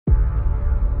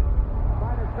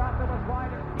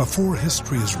Before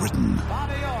history is written,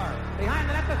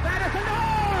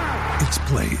 it's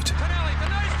played.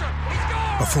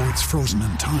 Before it's frozen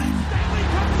in time,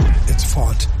 it's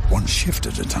fought one shift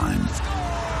at a time.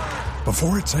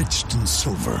 Before it's etched in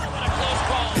silver,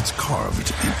 it's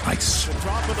carved in ice.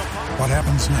 What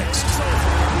happens next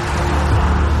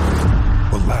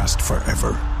will last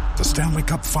forever. The Stanley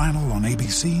Cup Final on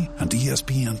ABC and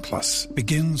ESPN Plus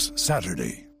begins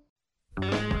Saturday.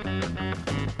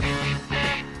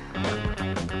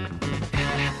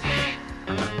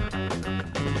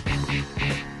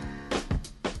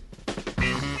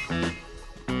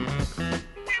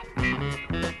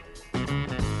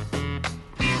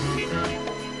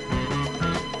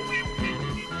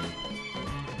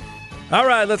 All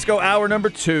right, let's go hour number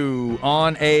 2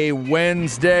 on a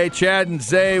Wednesday. Chad and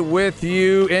Zay with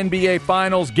you. NBA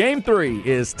Finals Game 3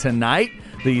 is tonight.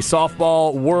 The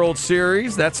Softball World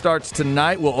Series, that starts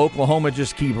tonight. Will Oklahoma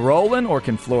just keep rolling, or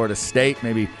can Florida State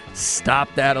maybe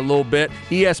stop that a little bit?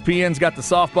 ESPN's got the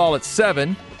softball at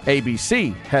 7.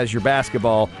 ABC has your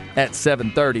basketball at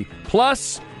 7:30.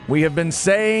 Plus, we have been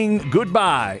saying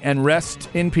goodbye and rest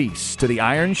in peace to the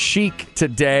Iron Sheik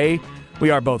today. We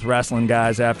are both wrestling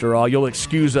guys, after all. You'll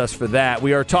excuse us for that.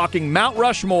 We are talking Mount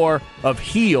Rushmore of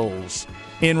heels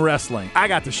in wrestling. I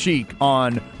got the Sheik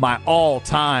on my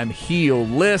all-time heel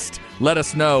list. Let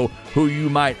us know who you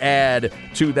might add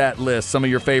to that list, some of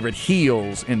your favorite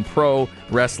heels in pro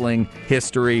wrestling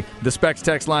history. The Specs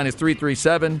text line is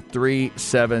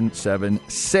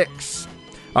 337-3776.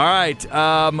 All right,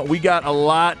 we got a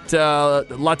lot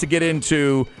to get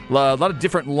into, a lot of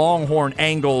different Longhorn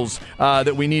angles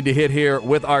that we need to hit here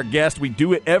with our guest. We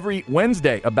do it every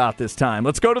Wednesday about this time.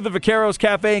 Let's go to the Vaqueros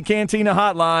Cafe and Cantina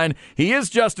hotline. He is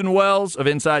Justin Wells of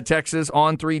Inside Texas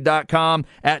on 3.com,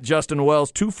 at Justin Wells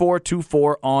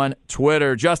 2424 on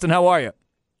Twitter. Justin, how are you?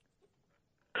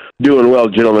 Doing well,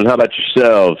 gentlemen. How about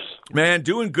yourselves? Man,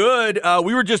 doing good.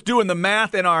 We were just doing the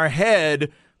math in our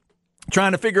head,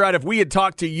 trying to figure out if we had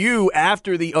talked to you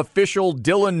after the official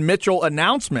Dylan Mitchell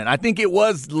announcement. I think it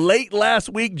was late last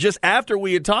week, just after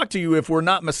we had talked to you, if we're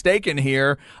not mistaken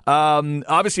here.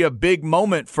 Obviously a big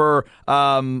moment for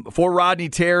Rodney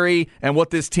Terry and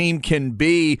what this team can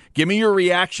be. Give me your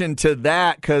reaction to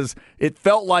that, because it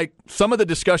felt like some of the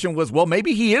discussion was, well,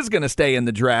 maybe he is going to stay in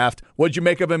the draft. What'd you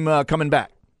make of him coming back?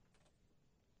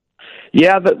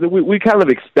 Yeah, we kind of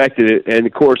expected it, and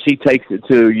of course he takes it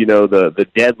to the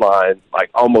deadline, like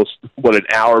almost an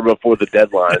hour before the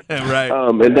deadline, right?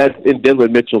 And that's in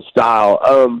Dylan Mitchell style.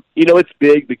 It's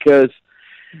big because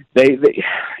they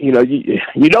you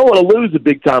don't want to lose a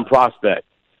big time prospect,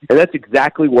 and that's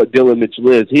exactly what Dylan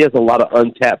Mitchell is. He has a lot of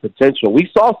untapped potential. We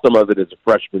saw some of it as a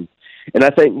freshman, and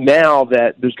I think now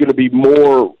that there's going to be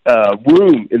more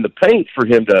room in the paint for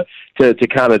him to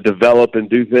kind of develop and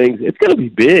do things, it's going to be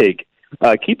big.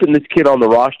 Keeping this kid on the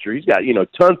roster, he's got,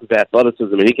 tons of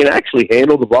athleticism, and he can actually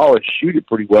handle the ball and shoot it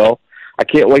pretty well. I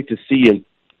can't wait to see him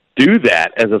do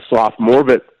that as a sophomore.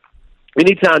 But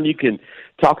anytime you can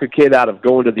talk a kid out of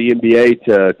going to the NBA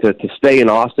to stay in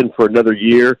Austin for another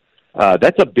year,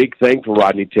 that's a big thing for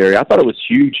Rodney Terry. I thought it was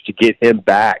huge to get him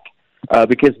back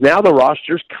because now the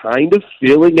roster's kind of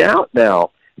filling out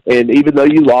now. And even though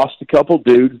you lost a couple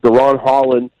dudes, the Ron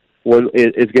Holland one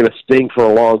is going to sting for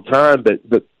a long time, but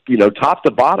top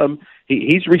to bottom,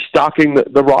 he's restocking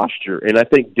the roster. And I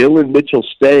think Dylan Mitchell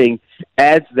staying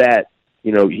adds that,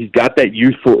 he's got that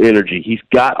youthful energy. He's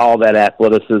got all that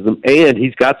athleticism, and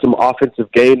he's got some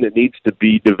offensive game that needs to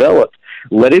be developed.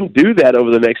 Let him do that over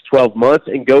the next 12 months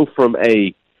and go from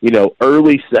a,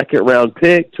 early second-round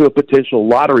pick to a potential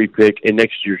lottery pick in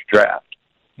next year's draft.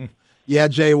 Yeah,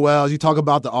 Jay Wells, you talk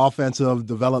about the offensive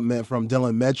development from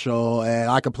Dylan Mitchell, and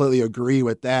I completely agree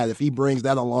with that. If he brings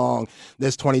that along,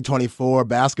 this 2024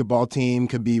 basketball team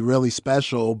could be really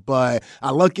special. But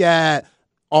I look at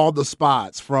all the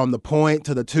spots from the point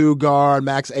to the 2 guard,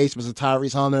 Max Aisman to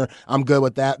Tyrese Hunter. I'm good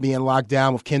with that being locked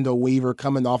down with Kendall Weaver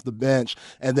coming off the bench.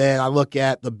 And then I look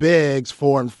at the bigs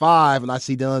 4 and 5, and I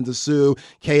see Dylan Dessou,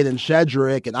 Caden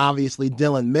Shedrick, and obviously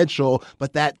Dylan Mitchell.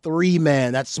 But that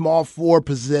 3-man, that small 4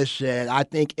 position, I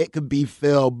think it could be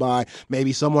filled by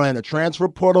maybe someone in the transfer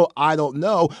portal. I don't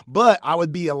know. But I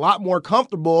would be a lot more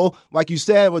comfortable, like you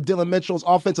said, with Dylan Mitchell's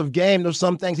offensive game. There's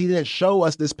some things he didn't show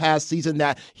us this past season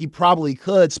that he probably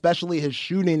could, especially his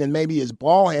shooting and maybe his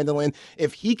ball handling.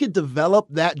 If he could develop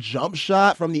that jump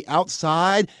shot from the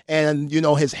outside and,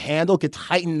 his handle could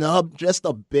tighten up just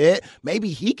a bit,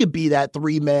 maybe he could be that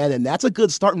 3-man, and that's a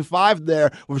good starting 5 there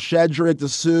with Shedrick,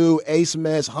 Dessou,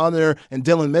 Aisman, Hunter, and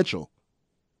Dylan Mitchell.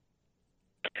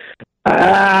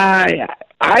 I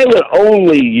I would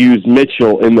only use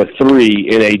Mitchell in the 3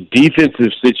 in a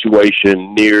defensive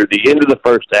situation near the end of the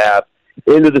first half,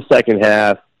 into the second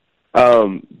half.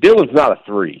 Dylan's not a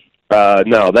 3.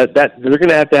 No, that they're going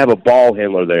to have a ball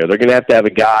handler there. They're going to have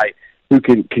a guy who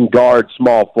can guard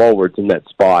small forwards in that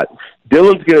spot.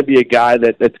 Dylan's going to be a guy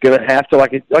that's going to have to,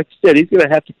 like you said, he's going to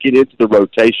have to get into the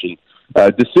rotation.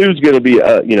 Dessou's going to be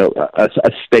a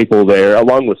staple there,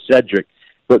 along with Cedric.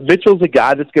 But Mitchell's a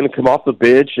guy that's going to come off the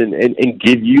bench and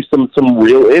give you some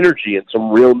real energy and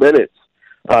some real minutes.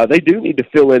 They do need to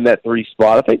fill in that 3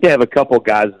 spot. I think they have a couple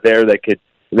guys there that could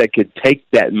take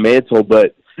that mantle,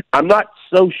 but I'm not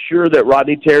so sure that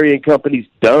Rodney Terry and company's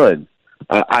done.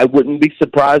 I wouldn't be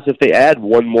surprised if they add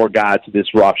one more guy to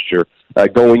this roster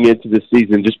going into the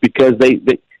season, just because they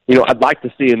I'd like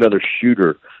to see another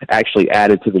shooter actually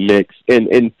added to the mix.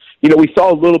 And we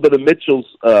saw a little bit of Mitchell's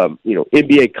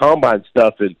NBA combine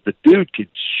stuff, and the dude could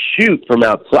shoot from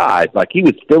outside. Like, he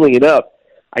was filling it up.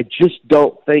 I just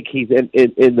don't think he's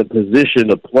in the position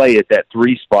to play at that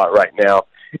 3 spot right now.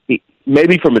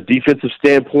 Maybe from a defensive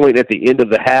standpoint at the end of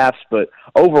the halves, but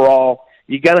overall,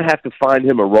 you're going to have to find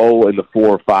him a role in the 4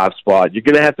 or 5 spot. You're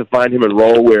going to have to find him a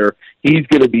role where he's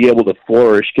going to be able to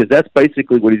flourish, because that's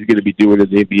basically what he's going to be doing in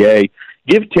the NBA.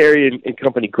 Give Terry and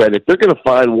company credit. They're going to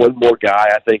find one more guy,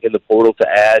 I think, in the portal to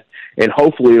add, and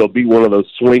hopefully it'll be one of those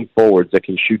swing forwards that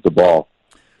can shoot the ball.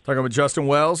 Talking with Justin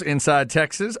Wells, Inside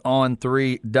Texas, on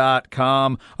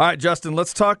 3.com. All right, Justin,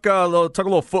 let's talk a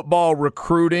little football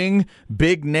recruiting.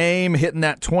 Big name hitting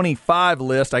that 25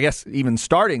 list, I guess even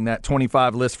starting that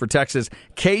 25 list for Texas.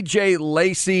 KJ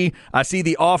Lacey, I see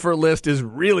the offer list is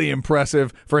really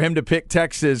impressive for him to pick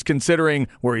Texas, considering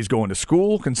where he's going to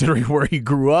school, considering where he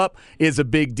grew up, is a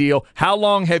big deal. How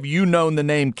long have you known the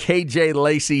name KJ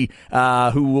Lacey,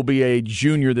 who will be a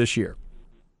junior this year?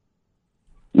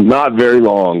 Not very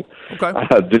long. Okay.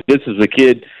 This is a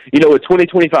kid. With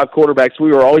 2025 quarterbacks,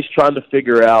 we were always trying to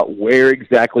figure out where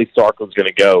exactly Sark was going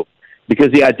to go, because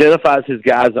he identifies his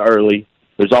guys early.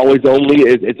 There's always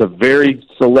it's a very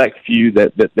select few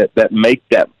that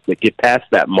get past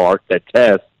that mark, that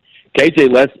test.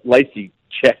 KJ Lacey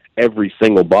checked every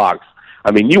single box.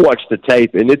 I mean, you watch the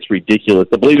tape, and it's ridiculous.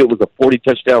 I believe it was a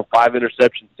 40-touchdown,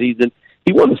 5-interception season.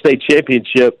 He won the state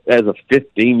championship as a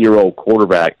 15-year-old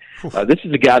quarterback. This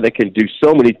is a guy that can do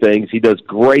so many things. He does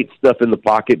great stuff in the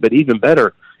pocket, but even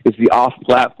better is the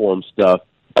off-platform stuff.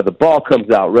 The ball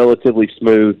comes out relatively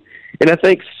smooth. And I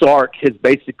think Sark has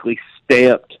basically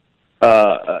stamped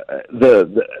down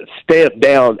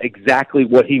exactly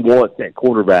what he wants at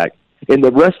quarterback. And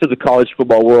the rest of the college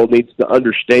football world needs to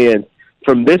understand,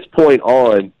 from this point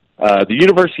on, the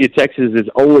University of Texas is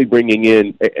only bringing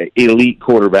in elite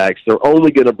quarterbacks. They're only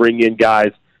going to bring in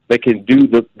guys that can do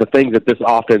the things that this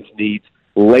offense needs.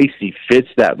 Lacey fits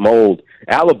that mold.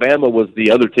 Alabama was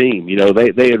the other team.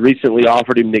 They had recently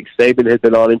offered him. Nick Saban had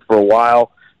been on him for a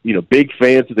while. Big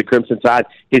fans of the Crimson Tide.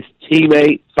 His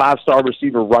teammate, 5-star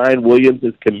receiver Ryan Williams,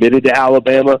 is committed to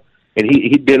Alabama, and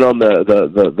he'd been on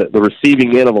the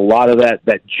receiving end of a lot of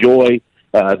that joy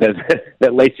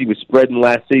that Lacey was spreading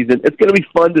last season. It's going to be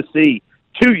fun to see.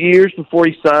 2 years before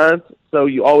he signs, so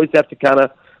you always have to kind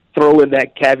of throw in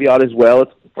that caveat as well.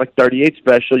 It's like 38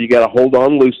 special. You got to hold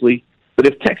on loosely. But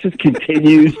if Texas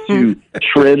continues to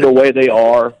trend the way they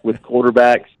are with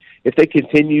quarterbacks, if they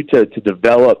continue to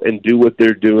develop and do what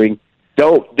they're doing,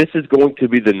 this is going to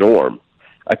be the norm.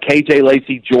 KJ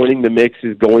Lacey joining the mix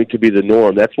is going to be the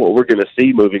norm. That's what we're going to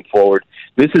see moving forward.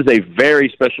 This is a very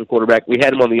special quarterback. We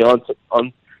had him on the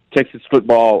on Texas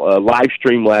football live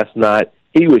stream last night.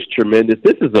 He was tremendous.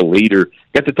 This is a leader.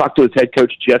 Got to talk to his head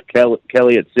coach, Jeff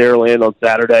Kelly, at Saraland on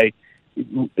Saturday.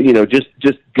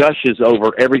 Just gushes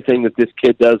over everything that this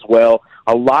kid does well.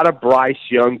 A lot of Bryce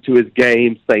Young to his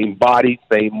game, same body,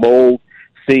 same mold,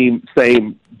 same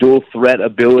dual threat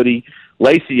ability.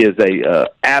 Lacey is a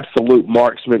absolute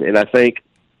marksman, and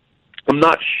I'm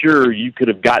not sure you could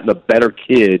have gotten a better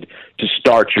kid to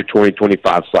start your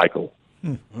 2025 cycle.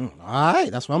 All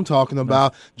right, that's what I'm talking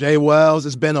about. Jay Wells,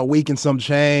 it's been a week and some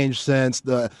change since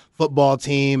the football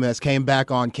team has came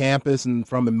back on campus and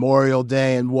from Memorial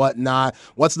Day and whatnot.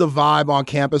 What's the vibe on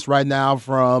campus right now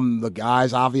from the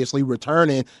guys obviously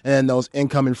returning and those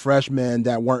incoming freshmen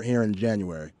that weren't here in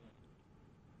January?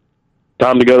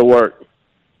 Time to go to work.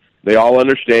 They all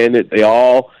understand it. They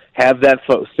all have that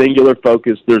singular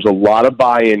focus. There's a lot of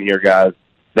buy-in here, guys.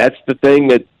 That's the thing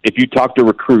that if you talk to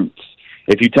recruits,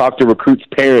 if you talk to recruits'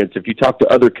 parents, if you talk to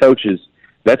other coaches,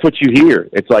 that's what you hear.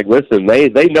 It's like, listen, they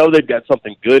know they've got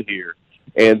something good here,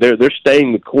 and they're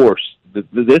staying the course.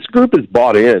 This group is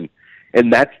bought in,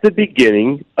 and that's the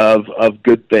beginning of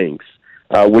good things.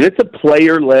 When it's a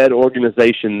player-led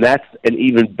organization, that's an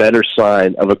even better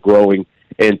sign of a growing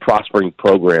and prospering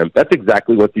program. That's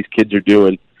exactly what these kids are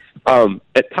doing.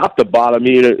 At top to bottom,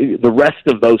 the rest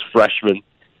of those freshmen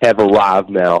have arrived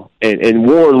now. And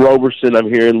Warren Roberson, I'm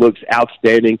hearing, looks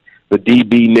outstanding. The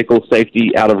DB nickel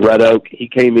safety out of Red Oak, he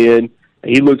came in.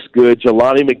 He looks good.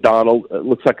 Jelani McDonald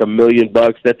looks like $1 million.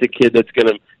 That's a kid that's going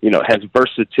to, has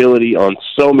versatility on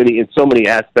so many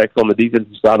aspects on the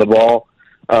defensive side of the ball.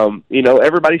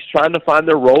 Everybody's trying to find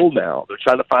their role now. They're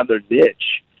trying to find their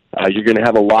niche. You're going to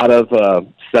have a lot of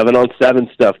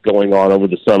 7-on-7 stuff going on over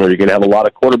the summer. You're going to have a lot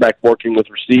of quarterback working with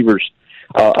receivers.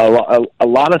 A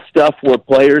lot of stuff where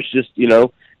players just,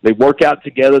 they work out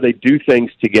together. They do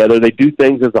things together. They do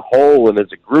things as a whole and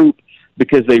as a group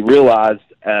because they realize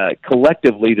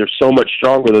collectively they're so much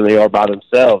stronger than they are by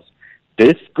themselves.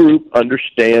 This group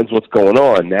understands what's going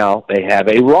on. Now they have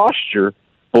a roster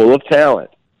full of talent.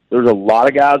 There's a lot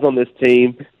of guys on this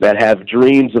team that have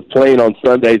dreams of playing on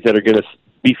Sundays that are going to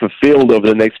be fulfilled over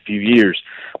the next few years.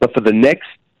 But for the next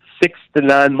 6 to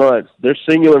 9 months, their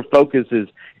singular focus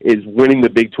is winning the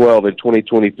Big 12 in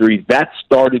 2023. That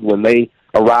started when they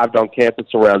arrived on campus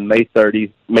around May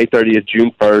 30th,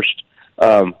 June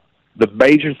 1st. The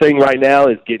major thing right now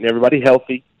is getting everybody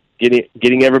healthy,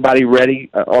 getting everybody ready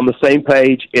on the same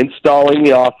page, installing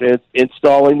the offense,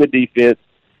 installing the defense,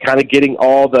 kind of getting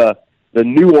all the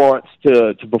nuance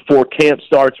to before camp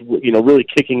starts, really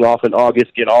kicking off in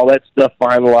August, get all that stuff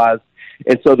finalized.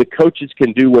 And so the coaches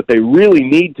can do what they really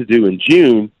need to do in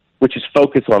June, which is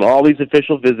focus on all these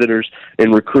official visitors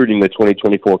and recruiting the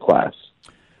 2024 class.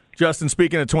 Justin,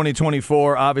 speaking of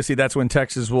 2024, obviously that's when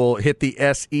Texas will hit the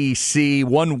SEC.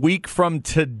 1 week from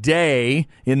today,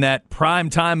 in that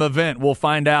primetime event, we'll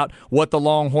find out what the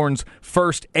Longhorns'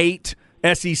 first 8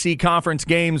 SEC conference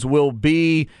games will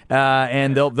be,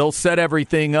 and they'll set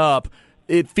everything up.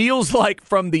 It feels like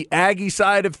from the Aggie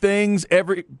side of things,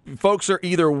 folks are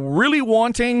either really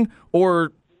wanting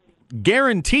or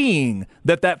guaranteeing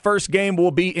that first game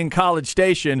will be in College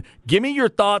Station. Give me your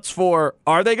thoughts for,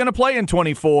 are they going to play in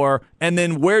 24, and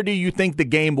then where do you think the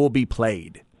game will be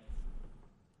played?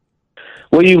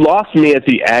 Well, you lost me at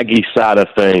the Aggie side of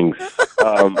things.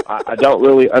 I don't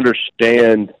really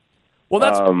understand. Well,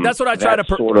 that's what I try to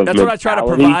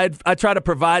provide. I try to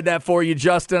provide that for you,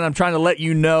 Justin. I'm trying to let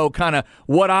you know kind of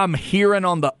what I'm hearing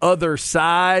on the other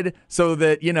side, so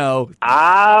that you know.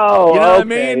 Oh, what I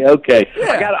mean? Okay.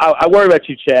 Yeah. I worry about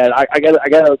you, Chad. I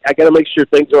gotta make sure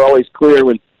things are always clear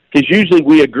because usually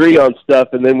we agree on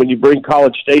stuff, and then when you bring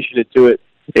College Station into it,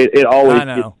 it always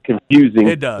gets confusing.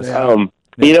 It does.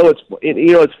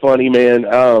 It's funny, man.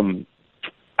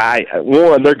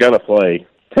 They're gonna play.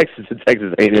 Texas and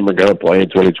Texas A&M are going to play in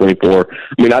 2024.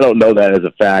 I mean, I don't know that as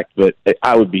a fact, but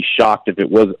I would be shocked if it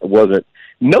wasn't.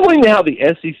 Knowing how the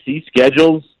SEC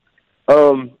schedules,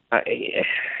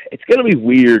 it's going to be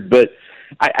weird, but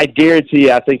I guarantee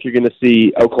you, I think you're going to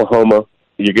see Oklahoma,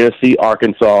 you're going to see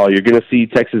Arkansas, you're going to see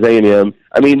Texas A&M.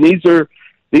 I mean, these are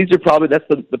probably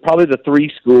probably the 3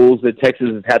 schools that Texas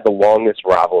has had the longest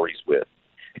rivalries with,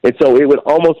 and so it would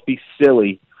almost be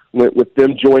silly with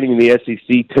them joining the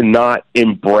SEC to not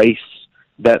embrace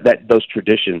those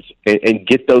traditions and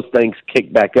get those things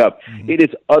kicked back up. Mm-hmm. It is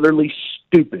utterly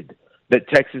stupid that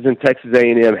Texas and Texas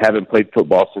A&M haven't played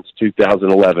football since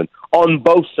 2011 on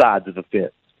both sides of the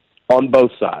fence, on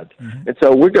both sides. Mm-hmm. And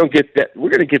so we're going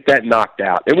to get that knocked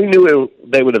out. And we knew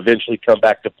they would eventually come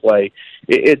back to play.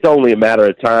 It's only a matter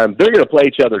of time. They're going to play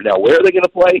each other. Now, where are they going to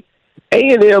play?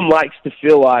 A&M likes to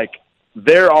feel like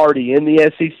they're already in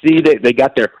the SEC. They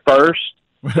got there first,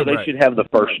 so they should have the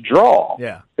first draw.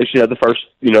 Yeah, they should have the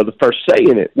first say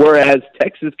in it. Whereas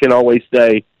Texas can always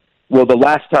say, "Well, the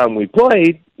last time we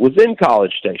played was in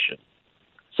College Station,"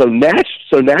 so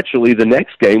naturally the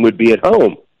next game would be at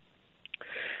home.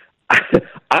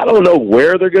 I don't know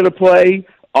where they're going to play.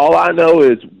 All I know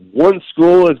is one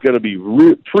school is going to be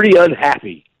pretty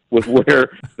unhappy with where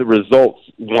the results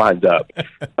wind up.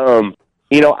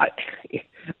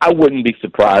 I wouldn't be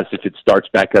surprised if it starts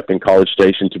back up in College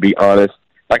Station, to be honest.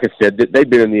 Like I said, they've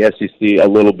been in the SEC a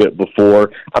little bit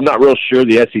before. I'm not real sure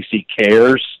the SEC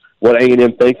cares what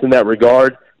A&M thinks in that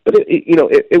regard, but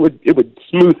it would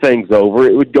smooth things over.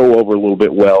 It would go over a little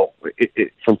bit well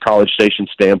from College Station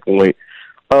standpoint.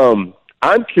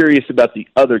 I'm curious about the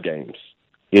other games.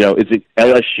 Is it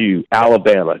LSU,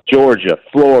 Alabama, Georgia,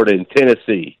 Florida, and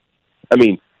Tennessee? I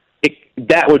mean,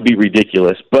 that would be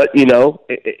ridiculous, but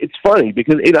it's funny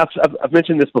because I've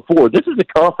mentioned this before. This is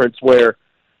a conference where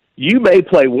you may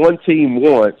play one team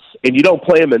once and you don't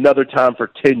play them another time for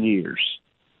 10 years,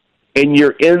 and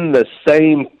you're in the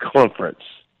same conference.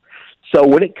 So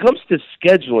when it comes to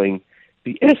scheduling,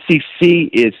 the SEC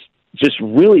is just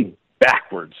really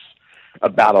backwards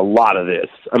about a lot of this.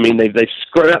 I mean, they've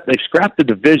scrapped the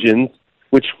divisions,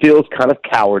 which feels kind of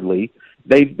cowardly.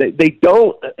 They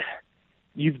don't.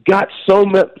 You've got so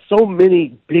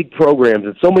many big programs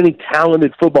and so many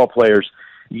talented football players,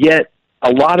 yet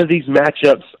a lot of these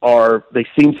matchups they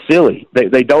seem silly.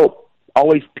 They don't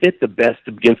always pit the best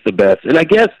against the best. And I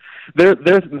guess their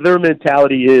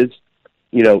mentality is,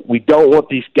 we don't want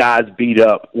these guys beat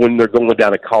up when they're going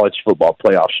down a college football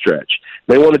playoff stretch.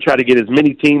 They want to try to get as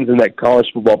many teams in that college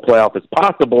football playoff as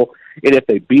possible, and if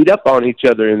they beat up on each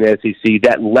other in the SEC,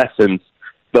 that lessens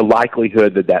the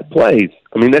likelihood that plays.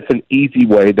 I mean, that's an easy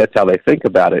way. That's how they think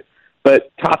about it.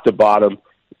 But top to bottom,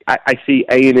 I see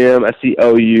A&M, I see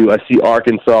OU, I see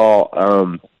Arkansas.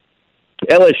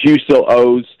 LSU still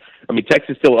owes. I mean,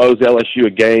 Texas still owes LSU a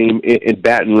game in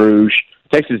Baton Rouge.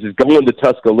 Texas is going to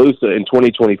Tuscaloosa in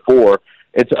 2024, or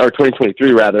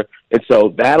 2023 rather, and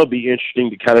so that'll be interesting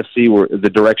to kind of see where the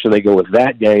direction they go with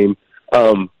that game.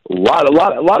 A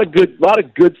lot of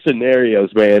good scenarios,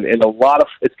 man, and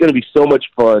it's going to be so much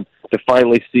fun to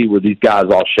finally see where these guys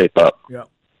all shape up.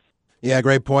 Yeah,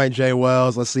 great point, Jay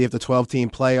Wells. Let's see if the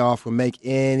 12-team playoff will make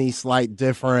any slight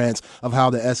difference of how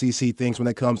the SEC thinks when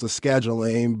it comes to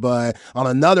scheduling. But on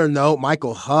another note,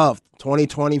 Michael Huff,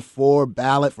 2024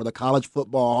 ballot for the College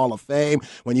Football Hall of Fame.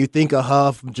 When you think of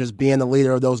Huff just being the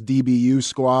leader of those DBU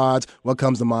squads, what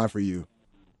comes to mind for you?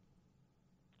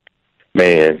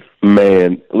 Man,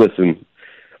 listen,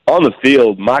 on the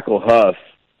field, Michael Huff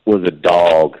was a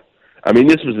dog. I mean,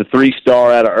 this was a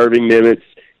 3-star out of Irving Nimitz.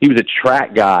 He was a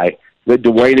track guy. That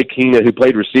Dwayne Aquina, who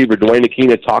played receiver, Dwayne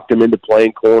Aquina talked him into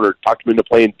playing corner, talked him into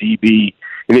playing DB,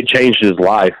 and it changed his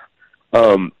life.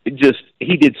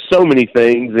 He did so many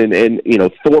things, and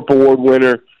Thorpe Award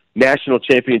winner, national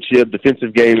championship,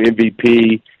 defensive game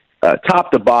MVP,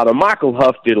 top to bottom. Michael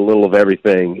Huff did a little of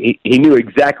everything. He knew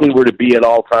exactly where to be at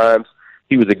all times.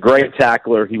 He was a great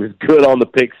tackler. He was good on the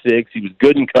pick six. He was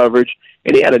good in coverage,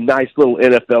 and he had a nice little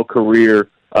NFL career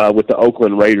with the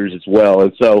Oakland Raiders as well.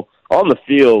 And so on the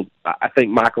field, I think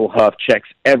Michael Huff checks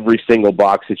every single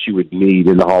box that you would need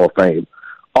in the Hall of Fame.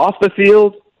 Off the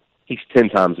field, he's 10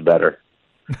 times better.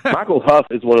 Michael Huff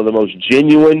is one of the most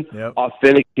genuine,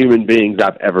 authentic human beings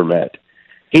I've ever met.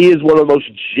 He is one of the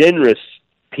most generous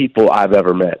people I've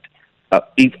ever met.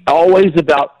 He's always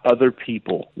about other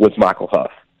people with Michael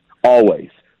Huff. Always.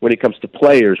 When it comes to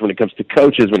players, when it comes to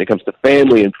coaches, when it comes to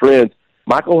family and friends,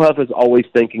 Michael Huff is always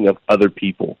thinking of other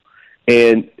people.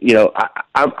 And,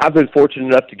 I've been fortunate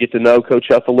enough to get to know Coach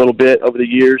Huff a little bit over the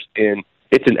years, and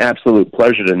it's an absolute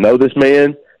pleasure to know this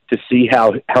man, to see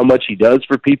how much he does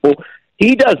for people.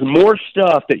 He does more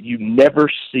stuff that you never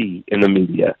see in the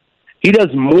media. He does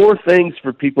more things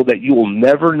for people that you will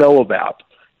never know about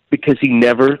because he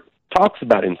never talks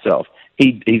about himself.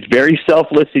 He's very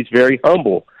selfless. He's very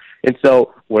humble. And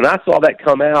so when I saw that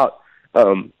come out,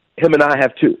 him and I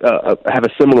have a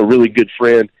similar really good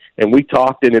friend, and we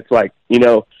talked, and it's like,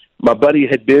 my buddy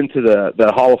had been to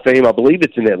the Hall of Fame. I believe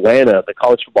it's in Atlanta, the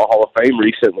College Football Hall of Fame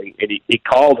recently, and he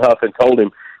called Huff and told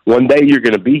him, one day you're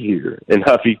going to be here. And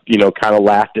Huffy, kind of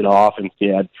laughed it off and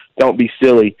said, don't be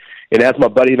silly. And as my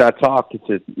buddy and I talked, he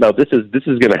said, no, this is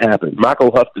going to happen.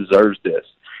 Michael Huff deserves this.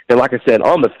 And like I said,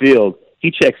 on the field, he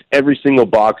checks every single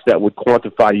box that would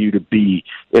quantify you to be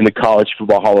in the College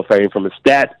Football Hall of Fame from a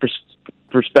stats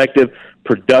perspective,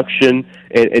 production,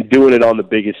 and doing it on the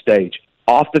biggest stage.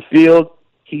 Off the field,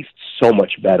 he's so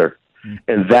much better.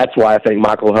 And that's why I think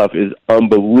Michael Huff is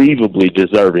unbelievably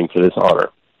deserving for this honor.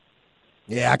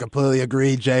 Yeah, I completely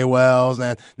agree, Jay Wells.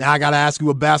 And now I got to ask you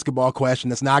a basketball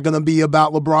question. It's not going to be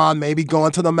about LeBron maybe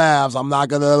going to the Mavs. I'm not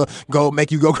going to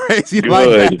make you go crazy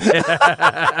like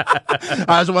that.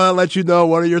 I just want to let you know,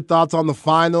 what are your thoughts on the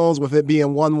finals with it being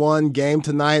 1-1 game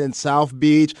tonight in South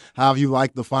Beach? How have you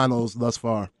liked the finals thus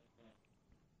far?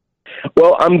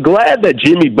 Well, I'm glad that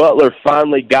Jimmy Butler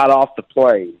finally got off the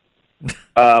plane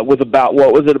with about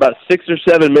 6 or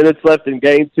 7 minutes left in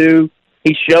game 2.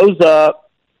 He shows up,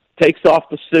 takes off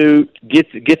the suit,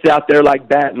 gets out there like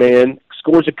Batman,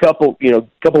 scores a couple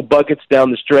buckets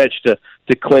down the stretch to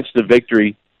clinch the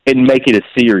victory and make it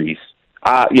a series.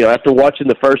 After watching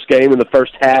the first game and the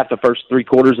first half, the first 3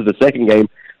 quarters of the second game,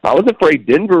 I was afraid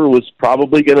Denver was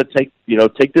probably going to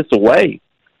take this away.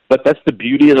 But that's the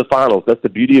beauty of the finals. That's the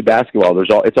beauty of basketball.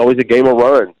 It's always a game of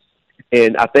runs.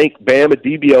 And I think Bam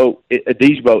Adebayo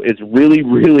is really,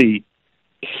 really,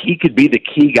 he could be the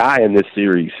key guy in this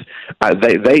series.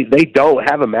 They don't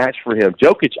have a match for him.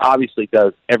 Jokic obviously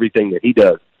does everything that he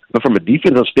does. But from a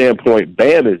defensive standpoint,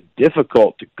 Bam is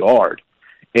difficult to guard.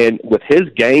 And with his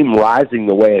game rising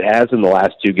the way it has in the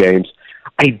last 2 games,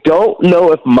 I don't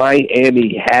know if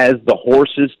Miami has the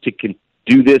horses to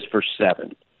do this for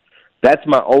 7. That's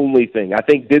my only thing. I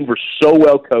think Denver's so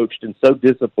well coached and so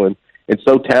disciplined and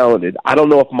so talented. I don't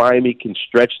know if Miami can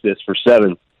stretch this for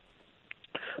 7.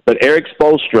 But Eric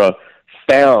Spoelstra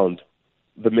found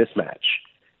the mismatch.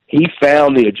 He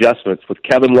found the adjustments with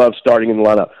Kevin Love starting in the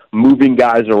lineup, moving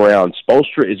guys around.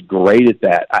 Spoelstra is great at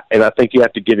that, and I think you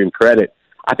have to give him credit.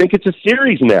 I think it's a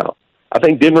series now. I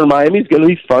think Denver and Miami is going to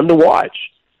be fun to watch.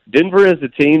 Denver is a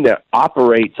team that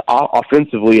operates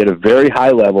offensively at a very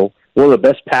high level, one of the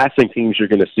best passing teams you're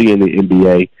going to see in the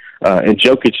NBA, and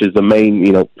Jokic is the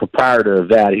main proprietor of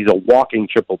that. He's a walking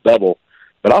triple-double.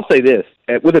 But I'll say this,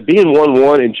 with it being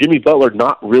 1-1 and Jimmy Butler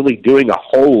not really doing a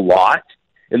whole lot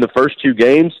in the first 2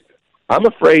 games, I'm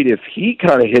afraid if he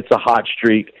kind of hits a hot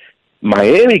streak,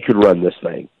 Miami could run this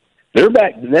thing. They're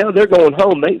back now. They're going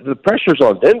home. The pressure's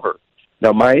on Denver.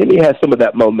 Now, Miami has some of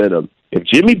that momentum. If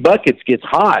Jimmy Buckets gets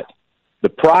hot, the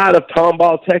pride of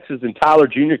Tomball, Texas, and Tyler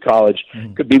Junior College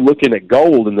could be looking at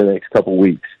gold in the next couple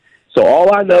weeks. So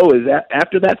all I know is that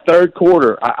after that third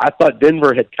quarter, I thought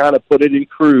Denver had kind of put it in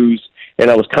cruise,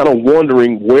 and I was kind of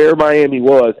wondering where Miami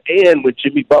was and when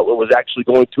Jimmy Butler was actually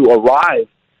going to arrive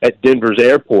at Denver's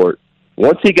airport.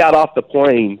 Once he got off the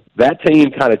plane, that team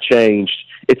kind of changed.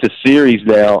 It's a series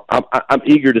now. I'm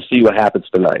eager to see what happens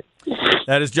tonight.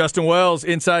 That is Justin Wells,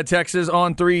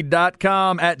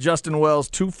 InsideTexasOn3.com, at Justin Wells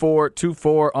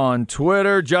 2424 on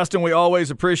Twitter. Justin, we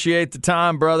always appreciate the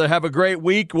time, brother. Have a great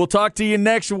week. We'll talk to you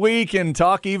next week and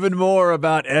talk even more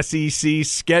about SEC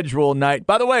schedule night.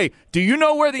 By the way, do you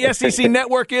know where the SEC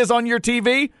network is on your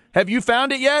TV? Have you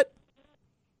found it yet?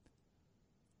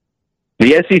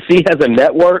 The SEC has a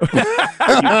network?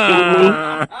 Are you kidding me?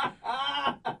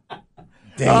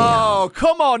 Damn. Oh,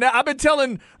 come on now. I've been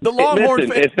telling the Longhorn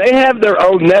Listen, if they have their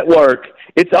own network,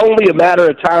 it's only a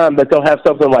matter of time that they'll have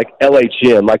something like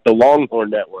LHN, like the Longhorn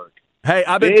Network. Hey,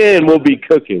 then we'll be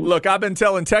cooking. Look, I've been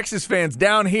telling Texas fans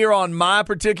down here on my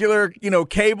particular,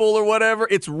 cable or whatever,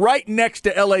 it's right next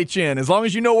to LHN. As long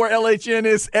as you know where LHN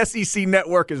is, SEC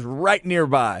Network is right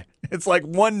nearby. It's like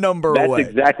one number away. That's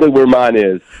exactly where mine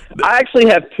is. I actually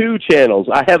have 2 channels.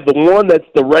 I have the one that's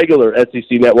the regular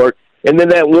SEC Network, and then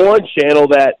that one channel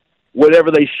that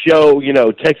whenever they show,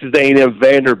 Texas A&M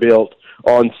Vanderbilt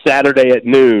on Saturday at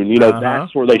noon,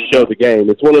 that's where they show the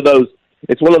game. It's one of those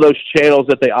channels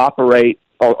that they operate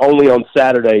only on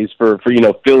Saturdays for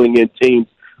filling in teams.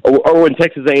 Or when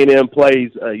Texas A&M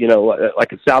plays,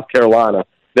 like in South Carolina,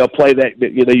 they'll play that.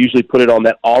 They usually put it on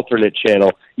that alternate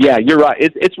channel. Yeah, you're right.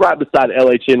 It's right beside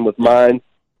LHN with mine.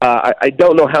 I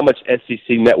don't know how much SEC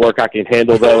Network I can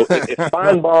handle, though. If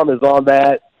Feinbaum is on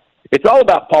that, it's all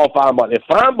about Paul Feinbaum. If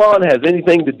Feinbaum has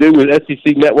anything to do with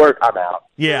SEC Network, I'm out.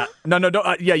 Yeah. No,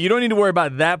 don't, you don't need to worry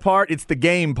about that part. It's the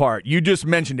game part. You just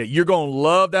mentioned it. You're going to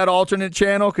love that alternate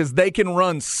channel because they can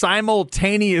run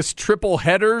simultaneous triple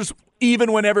headers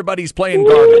even when everybody's playing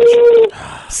garbage.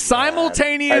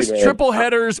 Simultaneous triple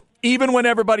headers even when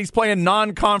everybody's playing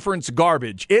non-conference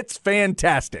garbage. It's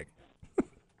fantastic.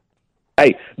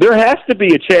 Hey, there has to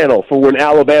be a channel for when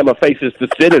Alabama faces the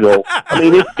Citadel. I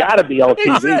mean, it's got to be on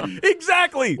TV.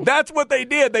 Exactly. That's what they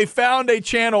did. They found a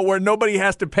channel where nobody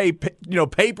has to pay,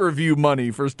 pay-per-view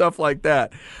money for stuff like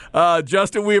that.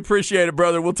 Justin, we appreciate it,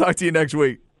 brother. We'll talk to you next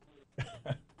week.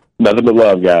 Nothing but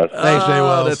love, guys. Thanks, Jay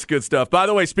Wells. That's good stuff. By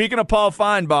the way, speaking of Paul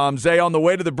Feinbaum, Zay, on the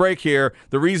way to the break here,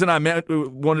 the reason I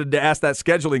wanted to ask that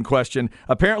scheduling question,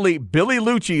 apparently Billy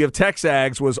Lucci of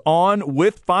Texags was on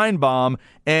with Feinbaum,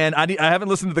 and I haven't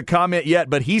listened to the comment yet,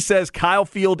 but he says Kyle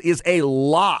Field is a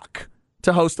lock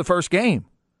to host the first game.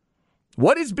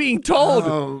 What is being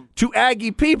told to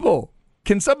Aggie people?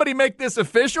 Can somebody make this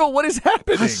official? What is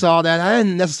happening? I saw that. I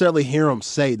didn't necessarily hear him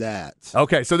say that.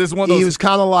 Okay, so this is one of those. He was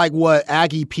kind of like what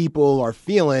Aggie people are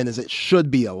feeling is it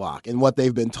should be a lock. And what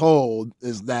they've been told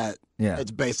is that it's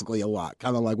basically a lock,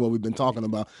 kind of like what we've been talking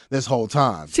about this whole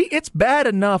time. See, it's bad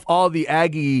enough all the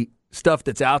Aggie stuff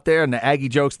that's out there and the Aggie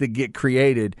jokes that get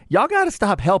created. Y'all got to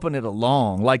stop helping it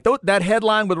along. Like that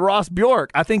headline with Ross Bjork,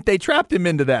 I think they trapped him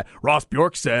into that. Ross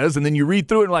Bjork says, and then you read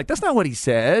through it and like, that's not what he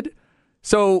said.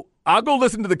 So I'll go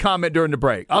listen to the comment during the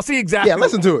break. I'll see exactly. Yeah,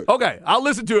 listen to it. Okay, I'll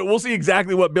listen to it. We'll see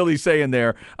exactly what Billy's saying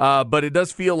there. But it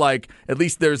does feel like at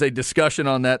least there's a discussion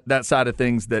on that side of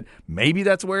things that maybe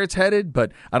that's where it's headed,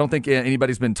 but I don't think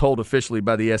anybody's been told officially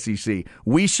by the SEC.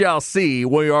 We shall see.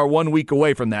 We are 1 week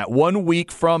away from that. 1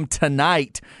 week from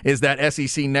tonight is that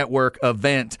SEC Network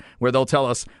event where they'll tell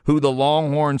us who the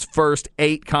Longhorns' first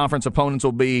 8 conference opponents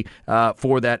will be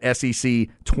for that SEC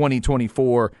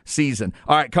 2024 season.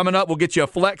 All right, coming up, we'll get you a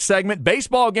flex segment.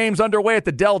 Baseball games underway at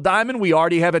the Dell Diamond. We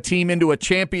already have a team into a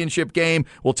championship game.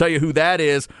 We'll tell you who that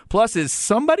is. Plus, is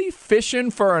somebody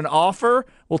fishing for an offer?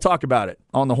 We'll talk about it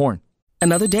on the Horn.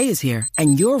 Another day is here,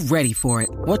 and you're ready for it.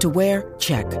 What to wear?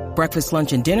 Check. Breakfast,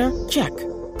 lunch, and dinner? Check.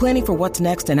 Planning for what's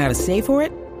next and how to save for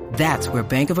it? That's where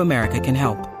Bank of America can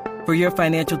help. For your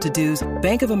financial to-dos,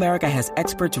 Bank of America has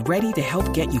experts ready to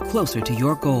help get you closer to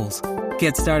your goals.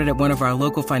 Get started at one of our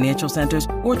local financial centers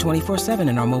or 24/7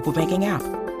 in our mobile banking app.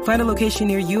 Find a location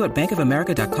near you at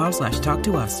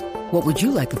bankofamerica.com/talktous. What would you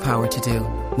like the power to do?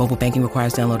 Mobile banking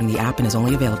requires downloading the app and is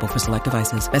only available for select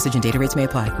devices. Message and data rates may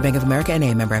apply. Bank of America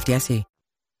N.A., member FDIC.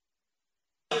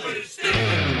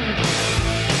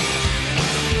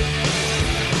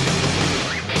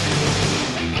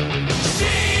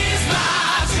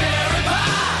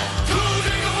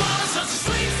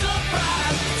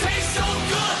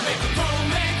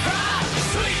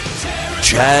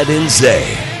 Chad and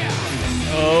Zay.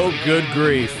 Oh, good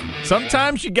grief.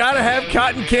 Sometimes you got to have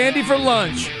cotton candy for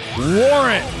lunch.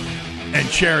 Warrant and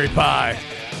cherry pie.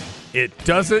 It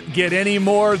doesn't get any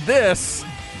more this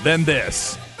than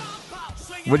this.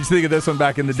 What did you think of this one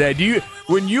back in the day?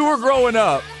 When you were growing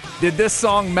up, did this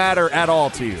song matter at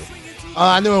all to you?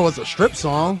 I knew it was a strip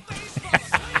song.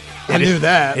 I knew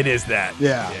that. It is that.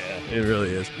 Yeah. It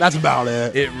really is. That's about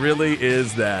it. It really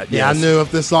is that. Yeah, yes. I knew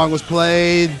if this song was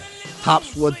played,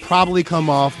 tops would probably come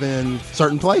off in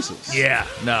certain places. Yeah,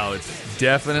 no, it's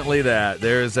definitely that.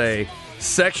 There's a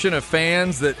section of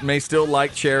fans that may still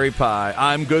like cherry pie.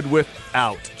 I'm good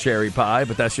without cherry pie,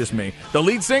 but that's just me. The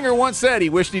lead singer once said he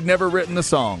wished he'd never written the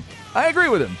song. I agree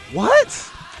with him.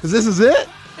 What? Because this is it?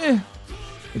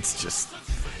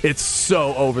 It's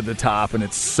so over the top and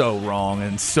it's so wrong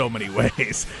in so many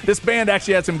ways. This band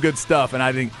actually had some good stuff, and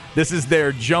I think this is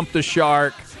their jump the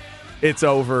shark, it's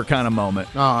over kind of moment.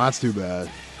 Oh, that's too bad.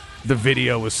 The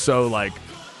video was so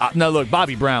now look,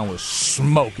 Bobby Brown was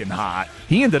smoking hot.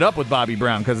 He ended up with Bobby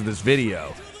Brown because of this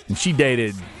video. And she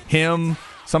dated him,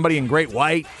 somebody in Great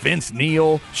White, Vince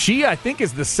Neil. She, I think,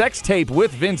 is the sex tape with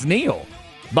Vince Neil,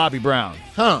 Bobby Brown.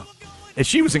 Huh. And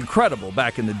she was incredible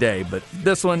back in the day, but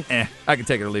this one, I can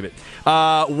take it or leave it.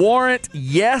 Warrant,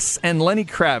 yes, and Lenny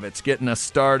Kravitz getting us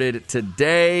started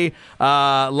today.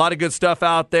 A lot of good stuff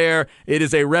out there. It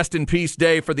is a rest in peace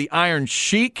day for the Iron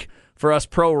Sheik. For us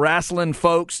pro wrestling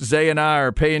folks, Zay and I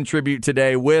are paying tribute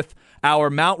today with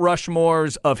our Mount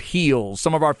Rushmores of heels,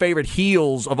 some of our favorite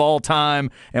heels of all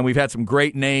time, and we've had some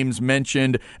great names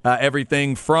mentioned,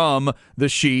 everything from the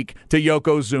Sheik to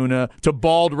Yokozuna to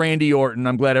bald Randy Orton.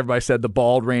 I'm glad everybody said the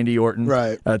bald Randy Orton,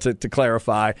 right? To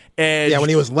clarify. Edge, yeah, when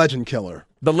he was Legend Killer.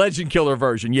 The Legend Killer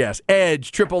version, yes.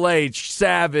 Edge, Triple H,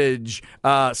 Savage,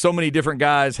 so many different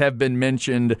guys have been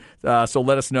mentioned, so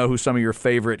let us know who some of your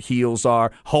favorite heels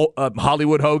are.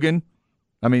 Hollywood Hogan.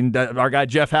 I mean, our guy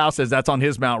Jeff Howe says that's on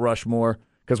his Mount Rushmore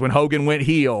because when Hogan went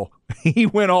heel, he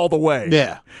went all the way.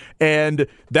 Yeah. And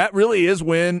that really is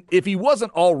when, if he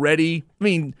wasn't already, I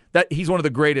mean, that he's one of the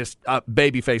greatest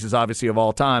baby faces, obviously, of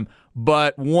all time.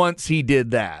 But once he did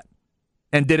that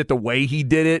and did it the way he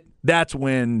did it, that's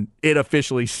when it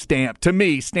officially stamped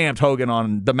Hogan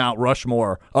on the Mount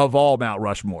Rushmore of all Mount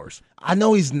Rushmores. I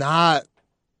know he's not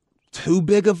too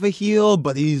big of a heel,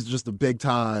 but he's just a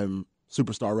big-time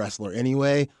superstar wrestler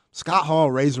anyway. Scott Hall,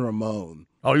 Razor Ramon.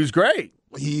 Oh, he was great.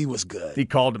 He was good. He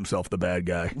called himself the bad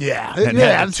guy. Yeah. And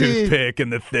had a toothpick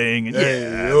and the thing. And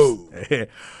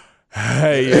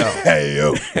Hey, yo. Hey,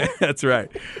 yo. That's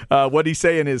right. What did he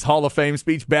say in his Hall of Fame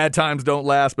speech? Bad times don't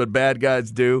last, but bad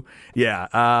guys do.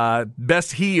 Yeah.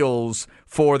 Best heels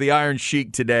for the Iron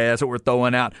Sheik today. That's what we're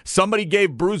throwing out. Somebody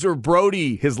gave Bruiser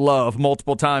Brody his love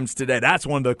multiple times today. That's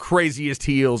one of the craziest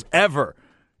heels ever.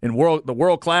 In the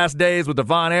world-class days with the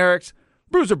Von Erichs,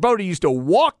 Bruiser Brody used to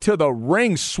walk to the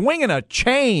ring swinging a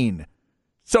chain.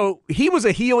 So he was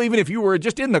a heel even if you were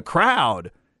just in the crowd.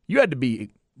 You had to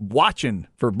be watching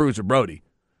for Bruiser Brody.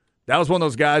 That was one of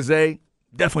those guys,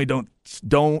 definitely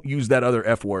don't use that other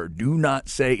F word. Do not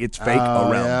say it's fake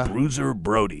around Bruiser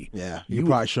Brody. Yeah, he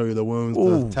probably show you the wounds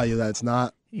to tell you that it's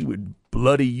not. He would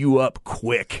bloody you up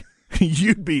quick.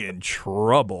 You'd be in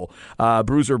trouble.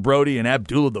 Bruiser Brody and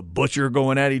Abdullah the Butcher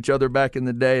going at each other back in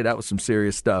the day. That was some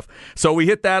serious stuff. So we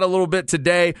hit that a little bit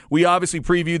today. We obviously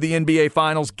previewed the NBA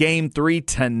Finals Game 3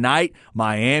 tonight.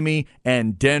 Miami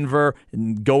and Denver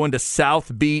going to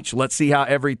South Beach. Let's see how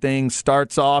everything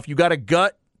starts off. You got a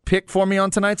gut pick for me on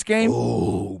tonight's game?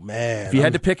 Oh, man. If you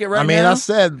had to pick it right now? I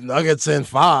said Nuggets in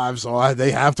 5, so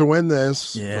they have to win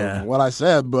this. Yeah. What I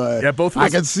said, but yeah, both of I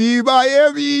us. can see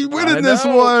Miami winning this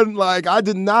one. Like, I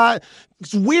did not.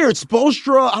 It's weird.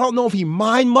 Spoelstra, I don't know if he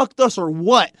mind mucked us or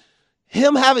what.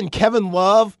 Him having Kevin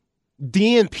Love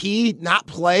DNP not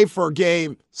play for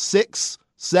game 6,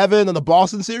 7 of the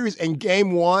Boston series and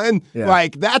game 1,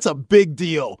 like that's a big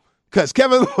deal. Because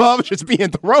Kevin Love just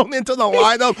being thrown into the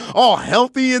lineup, all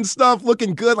healthy and stuff,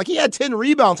 looking good. Like, he had 10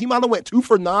 rebounds. He might have went 2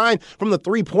 for 9 from the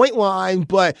three-point line,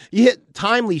 but he hit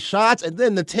timely shots. And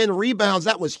then the 10 rebounds,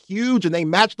 that was huge, and they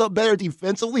matched up better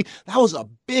defensively. That was a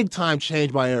big-time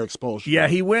change by Eric Spoelstra. Yeah,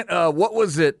 he went, what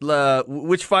was it?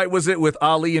 Which fight was it with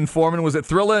Ali and Foreman? Was it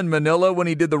Thrilla in Manila when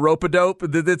he did the rope-a-dope?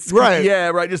 Right. Yeah,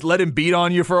 right. Just let him beat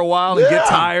on you for a while and get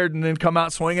tired and then come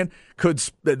out swinging.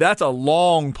 That's a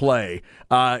long play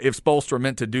if Spoelstra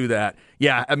meant to do that.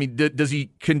 Yeah, I mean, does he?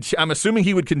 I'm assuming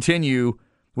he would continue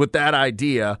with that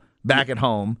idea back at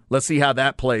home. Let's see how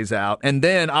that plays out. And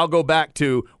then I'll go back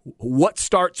to what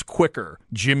starts quicker,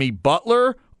 Jimmy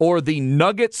Butler or the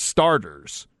Nuggets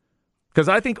starters? Because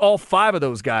I think all 5 of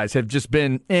those guys have just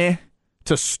been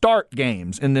to start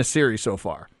games in this series so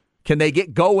far. Can they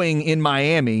get going in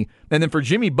Miami? And then for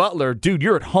Jimmy Butler, dude,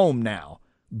 you're at home now.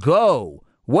 Go.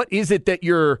 What is it that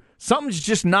something's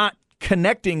just not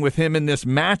connecting with him in this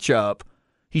matchup?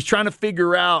 He's trying to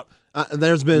figure out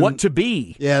what to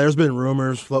be. Yeah, there's been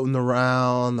rumors floating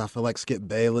around. I feel like Skip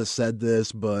Bayless said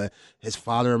this, but his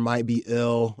father might be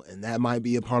ill, and that might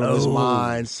be a part of his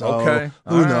mind. So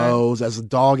who knows? As a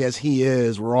dog as he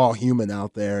is, we're all human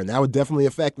out there, and that would definitely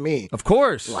affect me. Of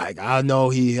course. Like, I know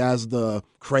he has the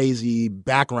crazy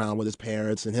background with his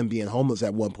parents and him being homeless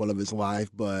at one point of his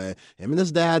life, but him and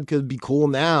his dad could be cool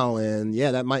now, and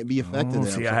that might be affecting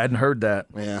him. See, I hadn't heard that.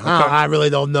 Yeah, okay. I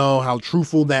really don't know how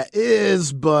truthful that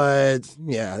is, but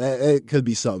it could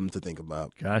be something to think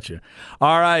about. Gotcha.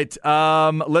 All right,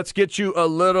 let's get you a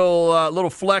little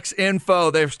flex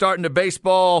info. They're starting the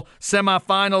baseball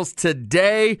semifinals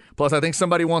today. Plus, I think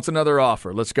somebody wants another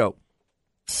offer. Let's go.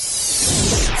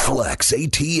 Flex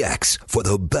ATX for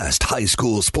the best high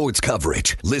school sports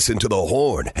coverage. Listen to the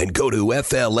Horn and go to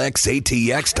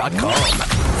FLXATX.com.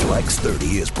 Flex 30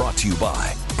 is brought to you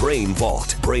by Brain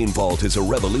Vault. Brain Vault is a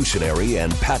revolutionary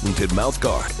and patented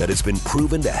mouthguard that has been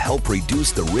proven to help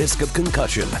reduce the risk of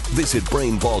concussion. Visit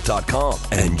BrainVault.com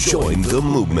and join the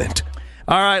movement.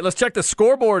 All right, let's check the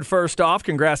scoreboard first off.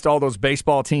 Congrats to all those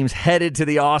baseball teams headed to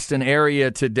the Austin area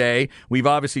today. We've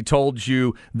obviously told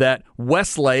you that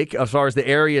Westlake, as far as the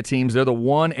area teams, they're the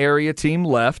one area team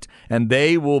left, and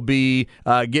they will be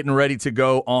getting ready to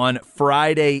go on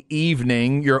Friday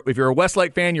evening. If you're a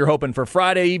Westlake fan, you're hoping for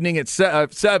Friday evening at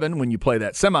 7 when you play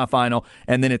that semifinal,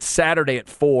 and then it's Saturday at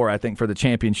 4, I think, for the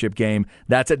championship game.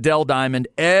 That's at Dell Diamond.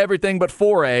 Everything but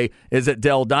 4A is at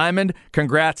Dell Diamond.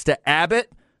 Congrats to Abbott,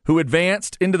 who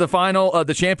advanced into the final of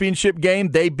the championship game.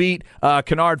 They beat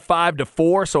Kennard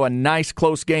 5-4, so a nice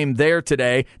close game there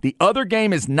today. The other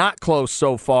game is not close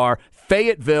so far.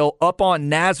 Fayetteville up on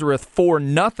Nazareth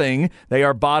 4-0. They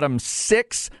are bottom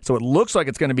 6, so it looks like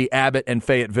it's going to be Abbott and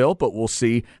Fayetteville, but we'll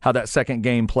see how that second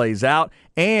game plays out.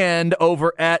 And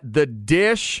over at the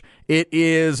Dish, it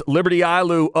is Liberty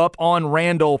Ilu up on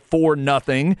Randall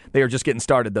 4-0. They are just getting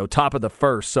started, though, top of the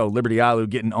first, so Liberty Ilu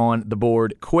getting on the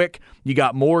board quick. You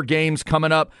got more games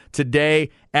coming up today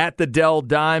at the Dell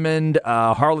Diamond,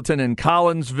 Harleton and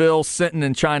Collinsville, Sinton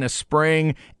and China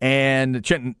Spring, and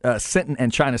Sinton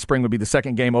and China Spring would be the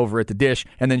second game over at the Dish,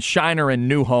 and then Shiner and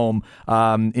New Home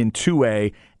in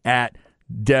 2A at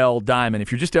Dell Diamond. If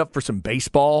you're just up for some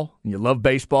baseball, and you love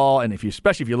baseball, and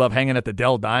especially if you love hanging at the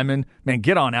Dell Diamond, man,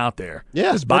 get on out there.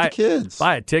 Yeah, just buy the kids.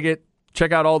 Buy a ticket.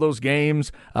 Check out all those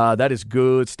games. That is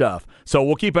good stuff. So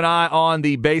we'll keep an eye on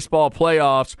the baseball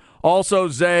playoffs. Also,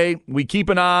 Zay, we keep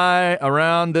an eye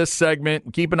around this segment.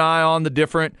 We keep an eye on the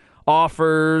different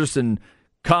offers and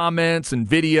comments and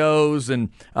videos, and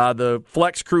the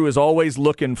Flex crew is always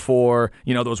looking for,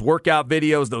 those workout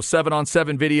videos, those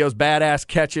 7-on-7 videos, badass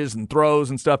catches and throws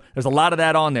and stuff. There's a lot of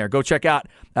that on there. Go check out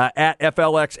at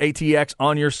FLXATX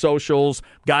on your socials.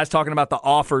 Guys talking about the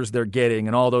offers they're getting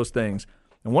and all those things.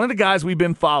 And one of the guys we've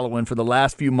been following for the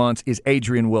last few months is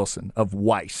Adrian Wilson of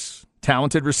Weiss,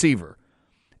 talented receiver.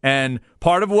 And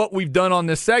part of what we've done on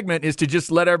this segment is to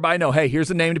just let everybody know, hey, here's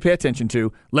a name to pay attention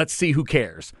to. Let's see who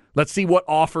cares. Let's see what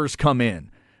offers come in.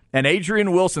 And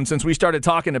Adrian Wilson, since we started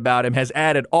talking about him, has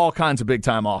added all kinds of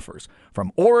big-time offers,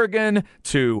 from Oregon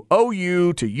to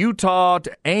OU to Utah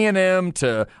to A&M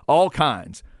to all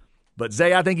kinds. But,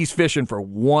 Zay, I think he's fishing for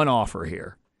one offer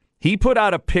here. He put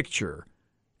out a picture.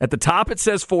 At the top it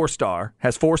says 4-star,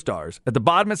 has 4 stars. At the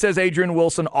bottom it says Adrian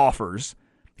Wilson offers.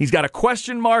 He's got a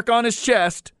question mark on his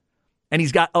chest, and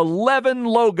he's got 11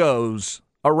 logos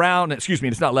around. Excuse me,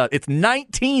 it's not 11. It's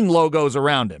 19 logos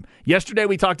around him. Yesterday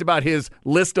we talked about his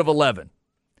list of 11.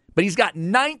 But he's got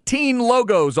 19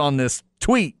 logos on this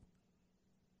tweet.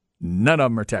 None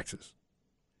of them are Texas.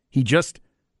 He just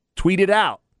tweeted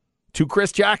out to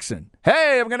Chris Jackson,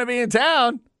 hey, I'm going to be in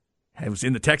town. He was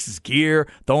in the Texas gear,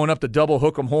 throwing up the double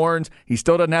hook 'em horns. He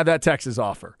still doesn't have that Texas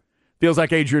offer. Feels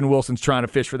like Adrian Wilson's trying to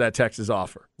fish for that Texas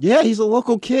offer. Yeah, he's a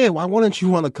local kid. Why wouldn't you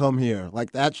want to come here?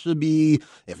 Like, that should be,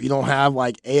 if you don't have,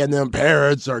 like, A&M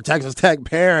parents or Texas Tech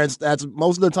parents, that's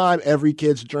most of the time every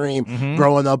kid's dream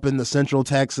growing up in the Central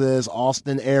Texas,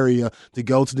 Austin area to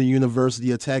go to the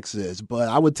University of Texas. But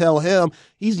I would tell him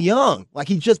he's young. Like,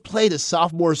 he just played his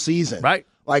sophomore season. Right.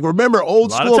 Like, remember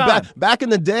old school back in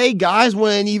the day, guys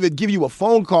wouldn't even give you a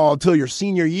phone call until your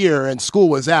senior year and school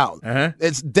was out.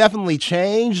 It's definitely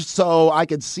changed, so I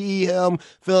could see him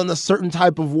feeling a certain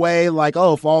type of way, like,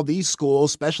 oh, if all these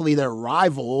schools, especially their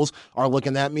rivals, are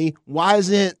looking at me, why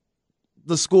isn't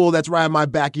the school that's right in my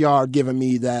backyard giving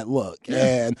me that look?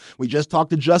 And we just talked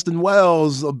to Justin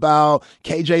Wells about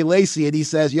KJ Lacey, and he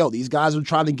says, yo, these guys are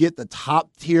trying to get the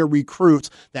top tier recruits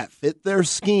that fit their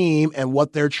scheme and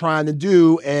what they're trying to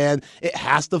do, and it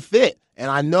has to fit.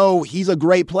 And I know he's a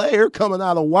great player coming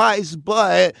out of Weiss,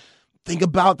 but think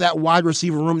about that wide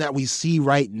receiver room that we see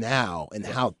right now and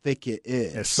how thick it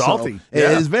is. It's salty. So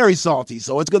it is very salty.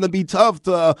 So it's going to be tough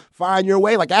to find your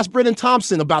way. Like, ask Brennan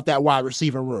Thompson about that wide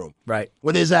receiver room. Right.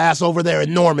 With his ass over there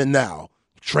in Norman now.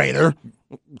 Traitor.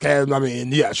 Okay, I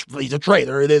mean, yes, he's a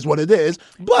traitor. It is what it is.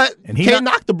 But he can't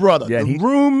knock the brother. Yeah, the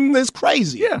room is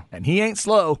crazy. Yeah, and he ain't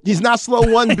slow. He's not slow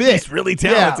one bit. He's really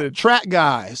talented. Yeah, track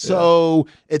guy. So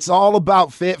it's all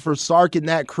about fit for Sark and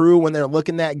that crew when they're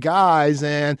looking at guys.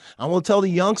 And I will tell the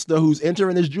youngster who's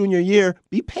entering his junior year,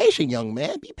 be patient, young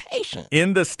man. Be patient.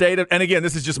 In the state of, and again,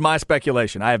 this is just my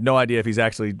speculation. I have no idea if he's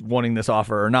actually wanting this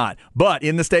offer or not. But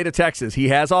in the state of Texas, he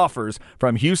has offers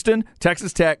from Houston,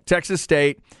 Texas Tech, Texas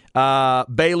State,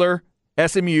 Baylor,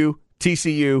 SMU,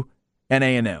 TCU, and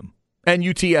A&M. And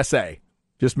UTSA.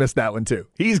 Just missed that one, too.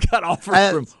 He's got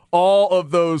offers from all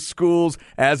of those schools.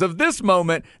 As of this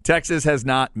moment, Texas has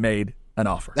not made an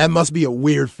offer. That must be a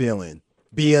weird feeling,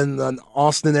 being an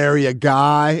Austin area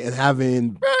guy and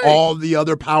having all the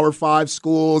other Power 5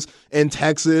 schools in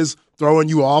Texas throwing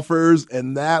you offers,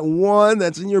 and that one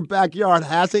that's in your backyard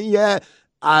hasn't yet.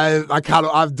 I've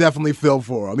definitely feel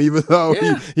for him, even though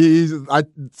I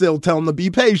still tell him to be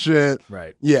patient.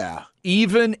 Right. Yeah.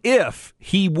 Even if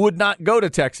he would not go to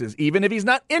Texas, even if he's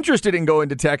not interested in going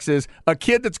to Texas, a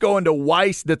kid that's going to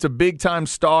Weiss that's a big-time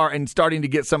star and starting to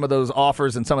get some of those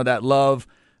offers and some of that love,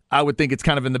 I would think it's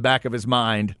kind of in the back of his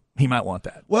mind. He might want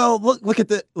that. Well, look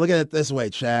at it this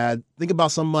way, Chad. Think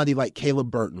about somebody like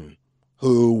Caleb Burton,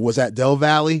 who was at Del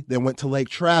Valle, then went to Lake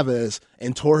Travis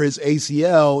and tore his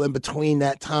ACL in between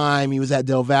that time he was at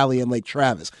Del Valle and Lake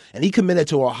Travis. And he committed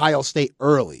to Ohio State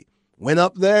early. Went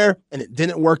up there, and it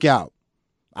didn't work out.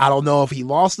 I don't know if he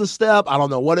lost a step. I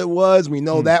don't know what it was. We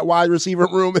know that wide receiver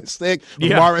room is thick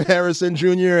with Marvin Harrison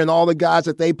Jr. and all the guys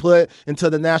that they put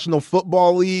into the National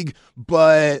Football League.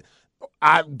 But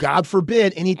God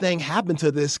forbid anything happened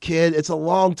to this kid. It's a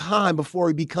long time before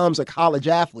he becomes a college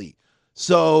athlete.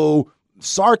 So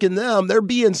Sark and them, they're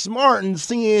being smart and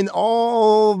seeing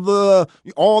all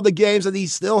the games that he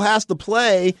still has to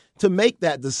play to make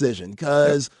that decision.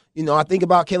 Because, I think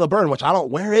about Caleb Burton,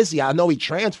 where is he? I know he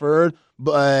transferred,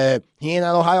 but he ain't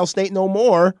at Ohio State no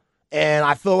more. And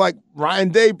I feel like Ryan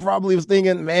Day probably was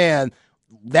thinking, man,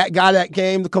 that guy that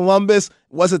came to Columbus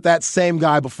wasn't that same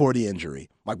guy before the injury.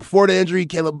 Like, before the injury,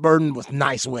 Caleb Burton was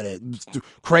nice with it.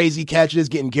 Crazy catches,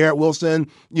 getting Garrett Wilson,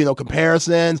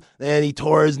 comparisons. And he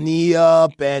tore his knee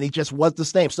up, and he just was the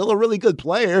same. Still a really good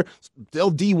player,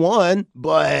 still D1,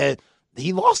 but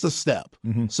he lost a step.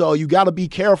 So you got to be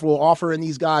careful offering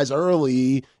these guys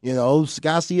early. Got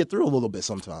to see it through a little bit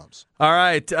sometimes. All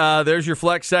right, there's your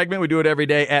flex segment. We do it every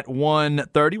day at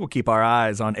 1:30. We'll keep our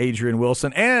eyes on Adrian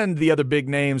Wilson and the other big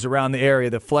names around the area,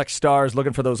 the flex stars,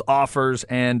 looking for those offers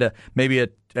and maybe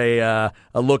a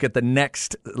look at the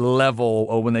next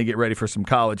level when they get ready for some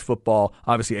college football.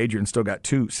 Obviously, Adrian's still got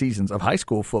 2 seasons of high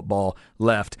school football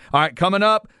left. All right, coming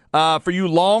up, for you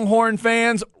Longhorn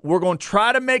fans, we're going to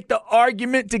try to make the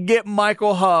argument to get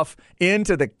Michael Huff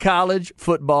into the College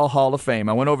Football Hall of Fame.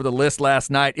 I went over the list last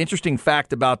night. Interesting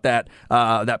fact about that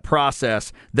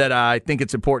process that I think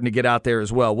it's important to get out there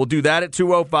as well. We'll do that at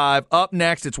 2:05. Up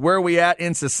next, it's Where We At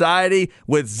in Society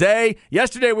with Zay.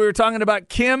 Yesterday, we were talking about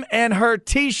Kim and her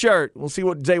T-shirt. We'll see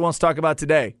what Zay wants to talk about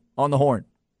today on the Horn.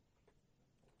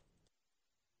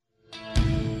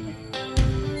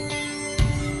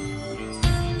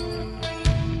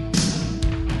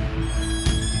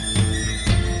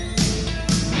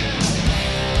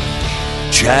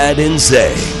 Chad and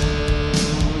Zay.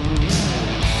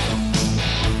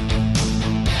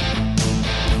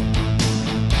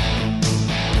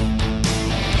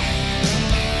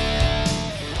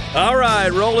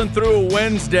 right, rolling through a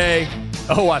Wednesday.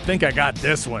 Oh, I think I got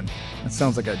this one. That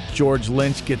sounds like a George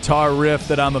Lynch guitar riff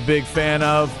that I'm a big fan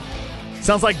of.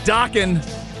 Sounds like Dokken.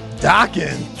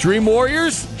 Dream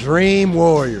Warriors? Dream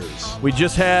Warriors. We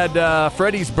just had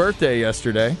Freddie's birthday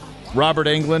yesterday. Robert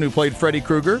Englund, who played Freddy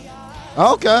Krueger.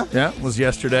 Okay. Yeah, was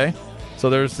yesterday. So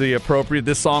there's the appropriate.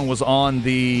 This song was on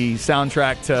the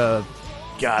soundtrack to,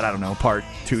 God, I don't know, part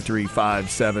 2, 3, 5,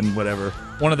 7, whatever.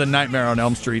 One of the Nightmare on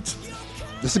Elm Streets.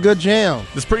 This is a good jam.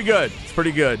 It's pretty good. It's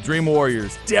pretty good. Dream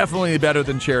Warriors. Definitely better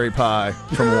than Cherry Pie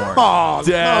from Warren. Oh,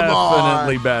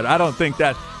 definitely better. I don't think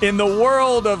that in the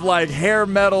world of like hair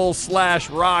metal /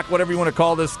 rock, whatever you want to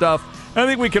call this stuff, I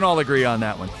think we can all agree on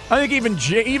that one. I think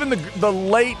even the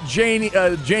late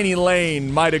Janie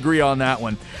Lane might agree on that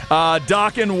one.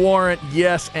 Dokken, Warrant,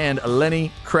 yes, and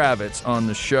Lenny Kravitz on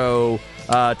the show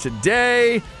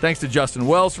today. Thanks to Justin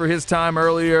Wells for his time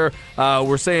earlier.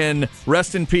 We're saying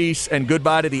rest in peace and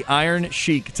goodbye to the Iron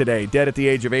Sheik today, dead at the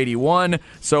age of 81.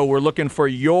 So we're looking for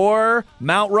your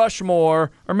Mount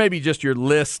Rushmore, or maybe just your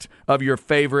list of your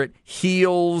favorite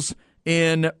heels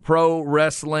in pro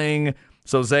wrestling.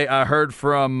 So, Zay, I heard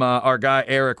from our guy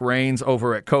Eric Rains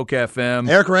over at Coke FM.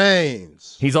 Eric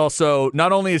Rains. He's also,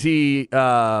 not only is he,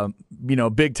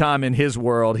 big time in his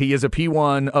world, he is a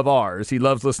P1 of ours. He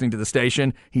loves listening to the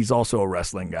station. He's also a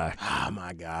wrestling guy. Oh,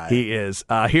 my God. He is.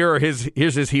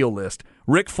 Here's his heel list.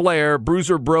 Ric Flair,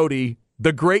 Bruiser Brody,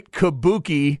 The Great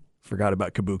Kabuki, forgot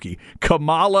about Kabuki,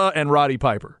 Kamala, and Roddy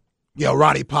Piper. Yo,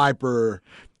 Roddy Piper.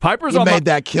 Piper's made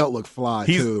that kilt look fly,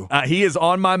 too. He is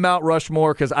on my Mount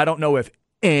Rushmore because I don't know if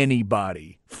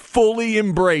anybody fully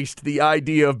embraced the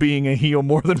idea of being a heel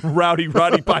more than Roddy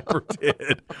Piper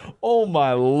did. Oh,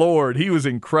 my Lord. He was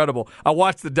incredible. I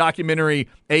watched the documentary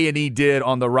A&E did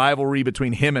on the rivalry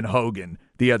between him and Hogan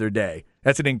the other day.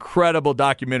 That's an incredible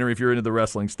documentary if you're into the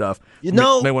wrestling stuff. You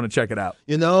may want to check it out.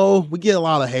 We get a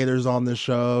lot of haters on this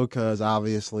show because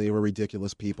obviously we're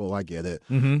ridiculous people. I get it.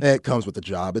 Mm-hmm. It comes with the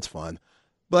job. It's fun.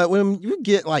 But when you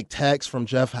get like texts from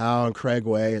Jeff Howe and Craig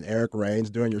Way and Eric Rains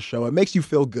during your show, it makes you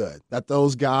feel good that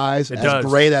those guys,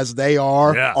 great as they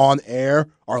are on air,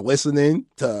 are listening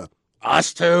to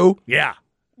us too. Yeah.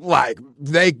 Like,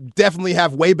 they definitely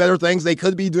have way better things they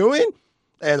could be doing.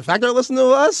 And the fact they're listening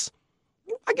to us,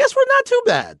 I guess we're not too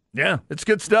bad. Yeah, it's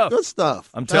good stuff. Good stuff.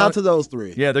 I'm telling Shout out to those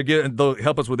three. Yeah, they'll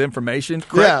help us with information.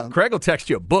 Craig will text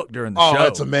you a book during the show. Oh,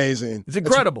 it's amazing. It's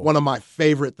incredible. It's one of my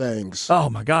favorite things. Oh,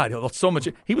 my God. So much.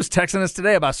 He was texting us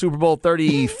today about Super Bowl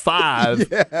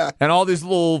 35 and all these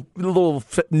little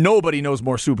nobody knows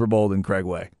more Super Bowl than Craig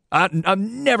Way. I've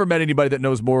never met anybody that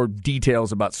knows more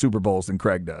details about Super Bowls than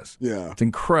Craig does. Yeah. It's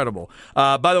incredible.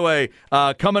 By the way,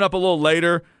 coming up a little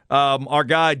later, our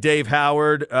guy Dave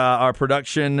Howard, our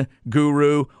production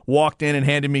guru, walked in and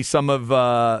handed me some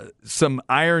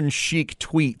Iron Sheik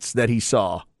tweets that he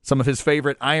saw. Some of his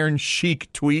favorite Iron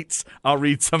Sheik tweets. I'll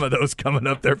read some of those coming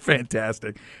up. They're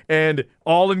fantastic. And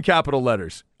all in capital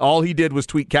letters. All he did was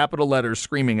tweet capital letters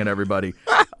screaming at everybody.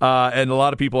 And a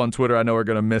lot of people on Twitter I know are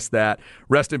going to miss that.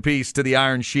 Rest in peace to the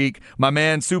Iron Sheik. My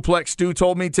man Suplex Stu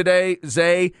told me today,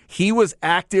 Zay, he was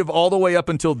active all the way up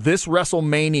until this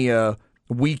WrestleMania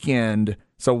weekend.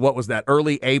 So what was that,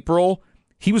 early April?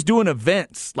 He was doing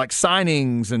events like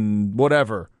signings and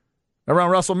whatever around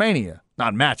WrestleMania.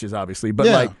 Not matches, obviously, but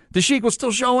like the Sheik was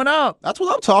still showing up. That's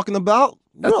what I'm talking about.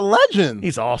 You're a legend.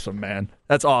 He's awesome, man.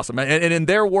 That's awesome. And in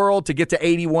their world, to get to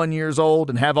 81 years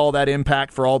old and have all that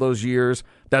impact for all those years,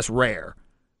 that's rare.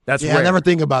 That's rare. I never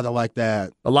think about it like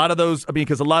that. A lot of those,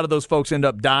 because a lot of those folks end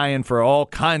up dying for all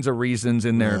kinds of reasons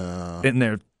in their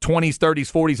 20s,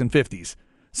 30s, 40s, and 50s.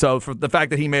 So for the fact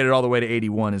that he made it all the way to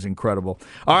 81 is incredible.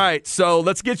 All right, so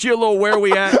let's get you a little where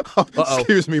we at.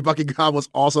 Excuse me, Bucky Godwill's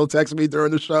also texting me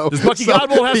during the show. Does Bucky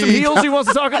Godwill have some heels he wants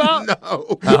to talk about?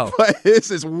 No, but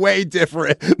this is way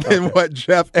different than what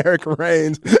Jeff, Eric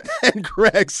Rains, and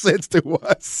Greg sends to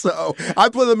us. So I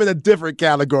put them in a different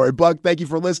category. Buck, thank you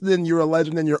for listening. You're a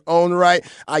legend in your own right.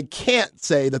 I can't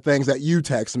say the things that you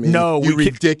text me. No, you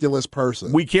ridiculous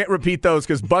person. We can't repeat those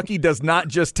because Bucky does not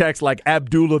just text like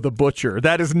Abdullah the Butcher.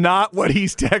 That is not what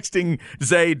he's texting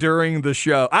Zay during the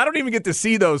show. I don't even get to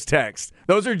see those texts.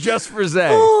 Those are just for Zay.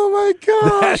 Oh, my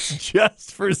gosh. That's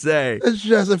just for Zay. It's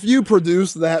just, if you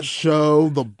produce that show,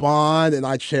 The Bond, and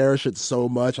I cherish it so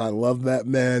much. I love that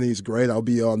man. He's great. I'll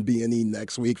be on B&E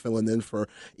next week filling in for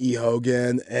E.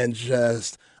 Hogan. And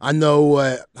just, I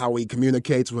know how he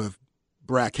communicates with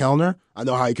Brad Kellner. I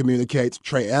know how he communicates with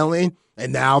Trey Elling.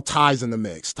 And now Ty's in the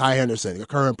mix. Ty Henderson, the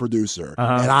current producer.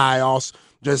 And I also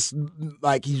just,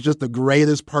 like, he's just the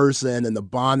greatest person, and the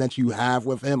bond that you have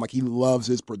with him, like, he loves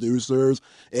his producers.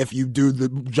 If you do the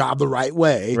job the right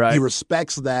way, he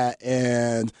respects that.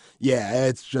 And, yeah,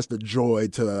 it's just a joy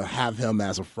to have him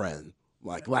as a friend.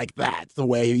 Like that, the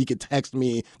way he could text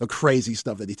me the crazy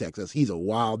stuff that he texts us. He's a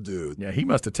wild dude. Yeah, he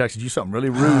must have texted you something really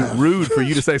rude for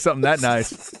you to say something that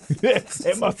nice.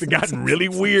 It must have gotten really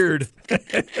weird.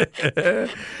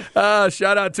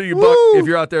 Shout out to you, Buck, if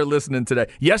you're out there listening today.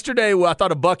 Yesterday, I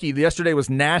thought of Bucky. Yesterday was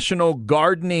National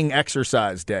Gardening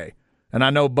Exercise Day. And I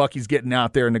know Bucky's getting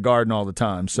out there in the garden all the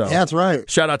time. So yeah, that's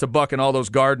right. Shout out to Buck and all those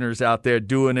gardeners out there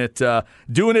doing it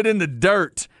in the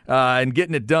dirt and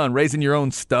getting it done, raising your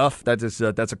own stuff. That's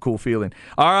a cool feeling.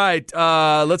 All right,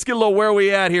 let's get a little where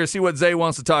we at here. See what Zay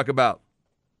wants to talk about.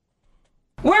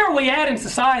 Where are we at in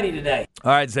society today?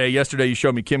 All right, Zay. Yesterday you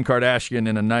showed me Kim Kardashian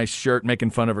in a nice shirt making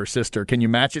fun of her sister. Can you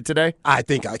match it today? I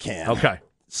think I can. Okay.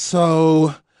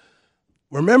 So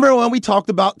remember when we talked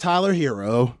about Tyler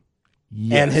Hero?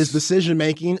 Yes. And his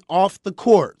decision-making off the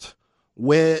court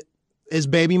with his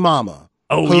baby mama.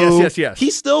 Oh, yes.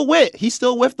 He's still with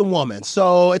the woman.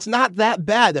 So it's not that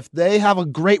bad. If they have a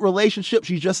great relationship,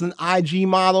 she's just an IG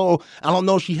model. I don't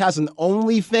know if she has an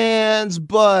OnlyFans,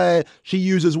 but she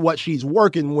uses what she's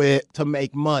working with to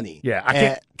make money. Yeah,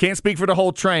 I can't speak for the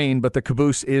whole train, but the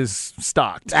caboose is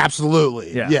stocked.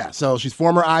 Absolutely. Yeah. So she's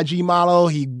former IG model.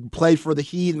 He plays for the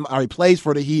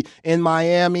Heat in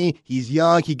Miami. He's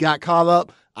young. He got caught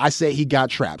up. I say he got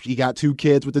trapped. He got 2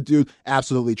 kids with the dude.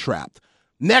 Absolutely trapped.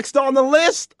 Next on the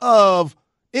list of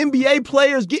NBA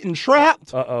players getting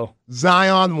trapped,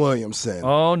 Zion Williamson.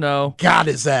 Oh, no. Got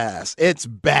his ass. It's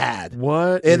bad.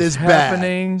 What it is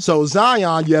happening? Bad. So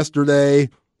Zion yesterday,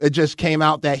 it just came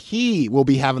out that he will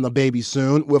be having a baby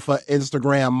soon with an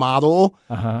Instagram model.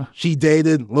 She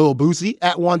dated Lil Boosie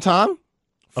at one time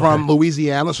from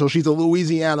Louisiana, so she's a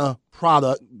Louisiana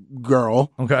product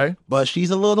girl. Okay. But she's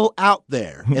a little out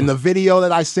there. In the video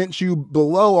that I sent you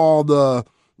below all the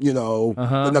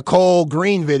the Nicole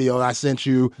Green video that I sent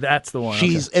you. That's the one.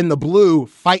 She's in the blue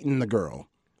fighting the girl.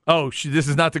 Oh, this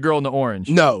is not the girl in the orange.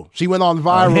 No. She went on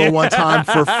viral one time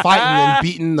for fighting and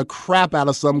beating the crap out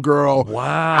of some girl.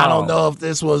 Wow. I don't know if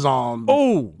this was on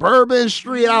Bourbon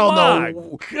Street. I don't know.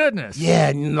 My goodness. Yeah,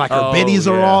 and like her biddies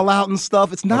are all out and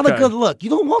stuff. It's not a good look.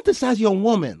 You don't want this as your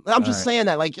woman. I'm just saying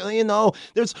that. Like,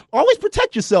 there's always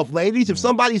protect yourself, ladies. If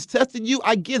somebody's testing you,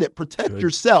 I get it. Protect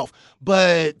yourself.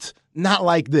 But not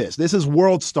like this. This is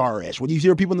world star-ish. When you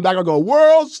hear people in the background go,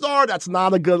 world star, that's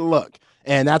not a good look.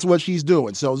 And that's what she's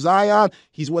doing. So Zion,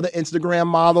 he's with an Instagram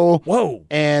model. Whoa.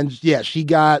 And yeah, he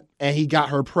got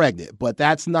her pregnant. But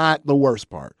that's not the worst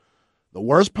part. The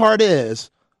worst part is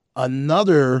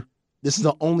this is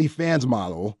an OnlyFans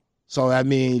model. So that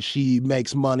means she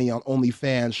makes money on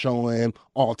OnlyFans showing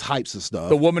all types of stuff.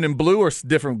 The woman in blue or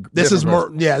different? We're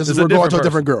going to a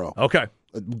different girl. Okay.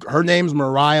 Her name's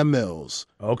Mariah Mills.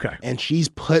 Okay. And she's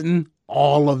putting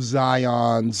all of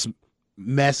Zion's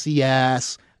messy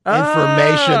ass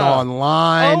information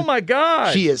online. Oh my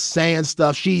God. She is saying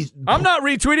stuff. I'm not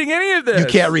retweeting any of this. You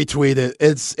can't retweet it.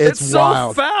 It's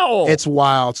wild. So foul. It's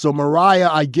wild. So Mariah,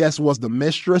 I guess, was the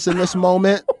mistress in this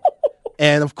moment.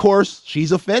 And of course,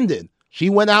 she's offended. She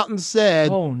went out and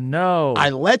said, "Oh no! I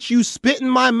let you spit in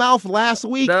my mouth last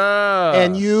week,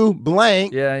 and you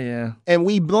blanked. Yeah. And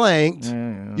we blanked.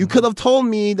 Yeah. You could have told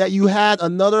me that you had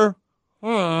another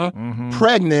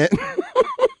pregnant.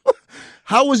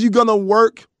 How was it gonna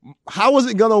work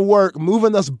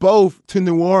moving us both to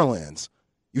New Orleans?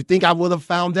 You think I would have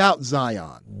found out,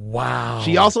 Zion? Wow.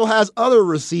 She also has other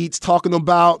receipts talking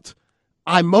about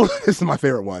this is my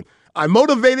favorite one. I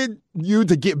motivated you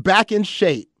to get back in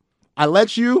shape. I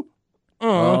let you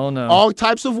all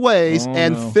types of ways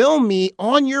film me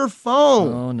on your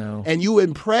phone. Oh, no. And you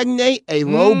impregnate a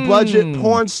low-budget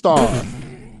porn star.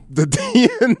 The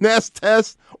DNS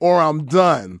test or I'm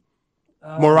done,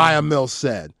 Mariah Mills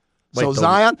said.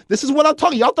 Zion, this is what I'm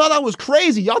talking. Y'all thought I was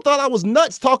crazy. Y'all thought I was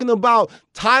nuts talking about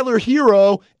Tyler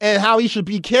Hero and how he should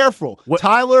be careful. What?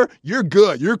 Tyler, you're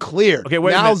good. You're clear. Okay,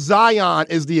 wait a now minute. Zion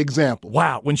is the example.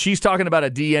 Wow. When she's talking about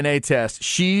a DNA test,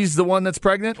 she's the one that's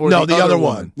pregnant? Or no, the other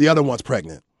one. The other one's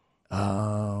pregnant.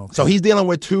 Oh. Okay. So he's dealing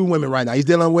with 2 women right now. He's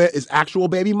dealing with his actual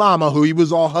baby mama, who he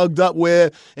was all hugged up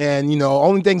with. And,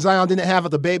 only thing Zion didn't have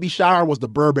at the baby shower was the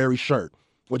Burberry shirt,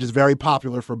 which is very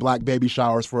popular for black baby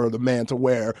showers for the man to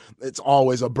wear. It's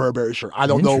always a Burberry shirt. I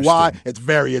don't know why. It's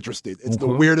very interesting. It's the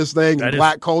weirdest thing in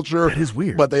black culture. That is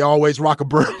weird. But they always rock a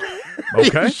Burberry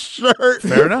Okay. shirt.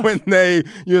 Fair enough.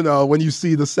 When you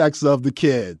see the sex of the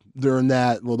kid during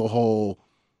that little whole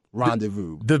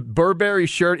rendezvous. The Burberry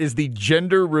shirt is the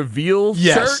gender reveal shirt?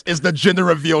 Yes, it's the gender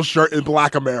reveal shirt in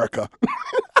Black America.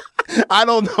 I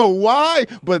don't know why,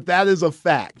 but that is a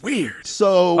fact. Weird.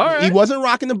 So He wasn't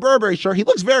rocking the Burberry shirt. He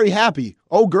looks very happy.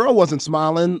 Old girl wasn't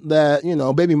smiling. That,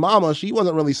 baby mama, she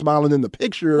wasn't really smiling in the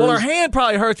pictures. Well, her hand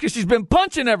probably hurts because she's been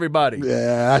punching everybody.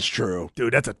 Yeah, that's true.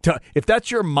 Dude, that's if that's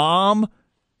your mom,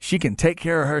 she can take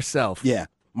care of herself. Yeah.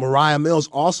 Mariah Mills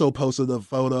also posted a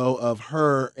photo of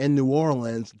her in New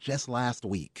Orleans just last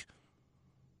week.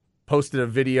 Posted a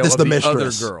video of the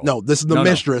other girl. No, this is the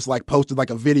mistress. Like, posted like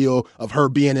a video of her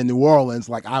being in New Orleans.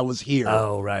 Like, I was here.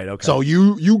 Oh, right. Okay. So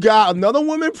you got another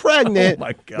woman pregnant. Oh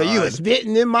my God. But you was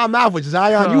spitting in my mouth with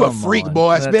Zion. You a freak,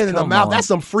 boy. Spitting in the mouth. That's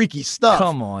some freaky stuff.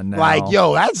 Come on now. Like,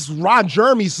 yo, that's Ron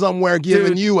Jeremy somewhere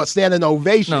giving you a standing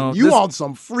ovation. On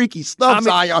some freaky stuff,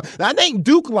 Zion. That ain't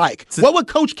Duke-like. What would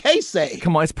Coach K say?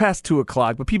 Come on, it's past 2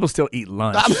 o'clock, but people still eat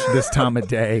lunch this time of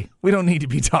day. We don't need to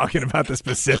be talking about the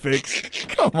specifics.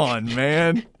 Come on,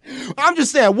 man. I'm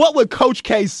just saying, what would Coach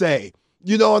K say?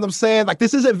 You know what I'm saying? Like,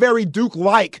 this isn't very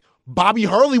Duke-like. Bobby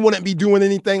Hurley wouldn't be doing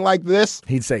anything like this.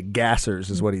 He'd say gassers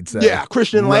is what he'd say. Yeah,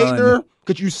 Christian Laettner.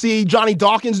 Could you see Johnny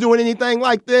Dawkins doing anything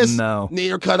like this? No.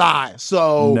 Neither could I.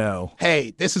 So, no.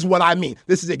 Hey, this is what I mean.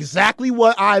 This is exactly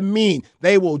what I mean.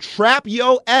 They will trap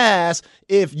your ass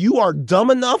if you are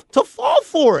dumb enough to fall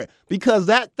for it. Because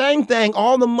that thing,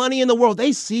 all the money in the world,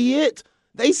 they see it.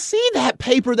 They see that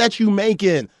paper that you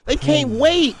making. They can't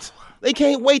wait. They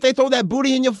can't wait. They throw that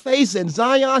booty in your face. And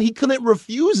Zion, he couldn't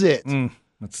refuse it.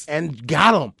 And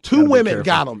got him. 2 women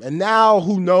got him. And now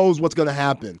who knows what's going to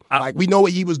happen. We know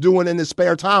what he was doing in his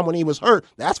spare time when he was hurt.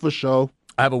 That's for sure.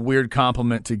 I have a weird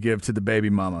compliment to give to the baby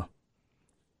mama.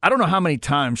 I don't know how many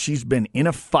times she's been in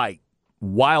a fight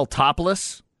while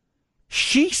topless.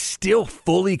 She still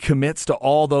fully commits to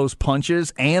all those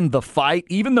punches and the fight,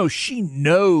 even though she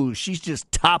knows she's just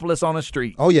topless on the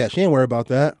street. Oh, yeah. She ain't worried about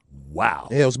that. Wow.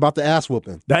 Yeah, it was about the ass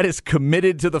whooping. That is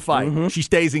committed to the fight. Mm-hmm. She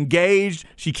stays engaged.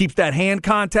 She keeps that hand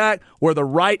contact where the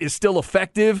right is still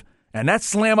effective. And that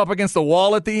slam up against the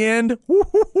wall at the end.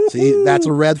 See, that's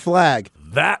a red flag.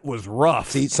 That was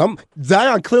rough. See,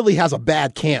 Zion clearly has a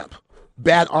bad camp.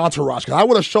 Bad entourage. Because I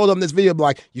would have showed them this video,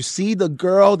 like, you see the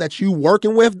girl that you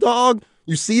working with, dog?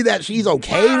 You see that she's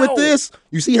okay with this?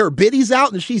 You see her biddies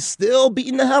out and she's still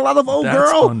beating the hell out of old girl?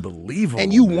 That's unbelievable.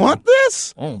 And you want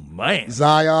this? Oh, man.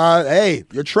 Zion, hey,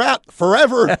 you're trapped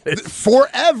forever.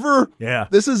 Forever. Yeah.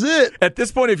 This is it. At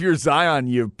this point, if you're Zion,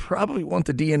 you probably want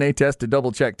the DNA test to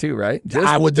double check too, right?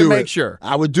 I would do it. To make sure.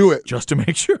 I would do it. Just to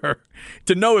make sure.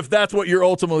 To know if that's what you're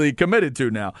ultimately committed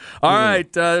to now. All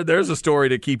right. There's a story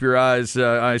to keep your eyes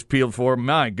peeled for.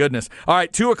 My goodness. All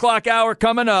right. 2 o'clock hour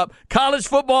coming up. College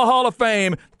Football Hall of Fame.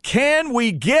 Can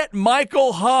we get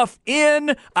Michael Huff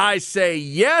in? I say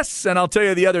yes, and I'll tell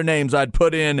you the other names I'd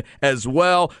put in as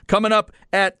well. Coming up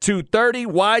at 2:30,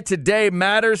 why today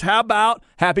matters. How about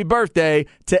happy birthday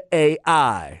to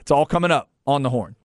AI? It's all coming up on The Horn.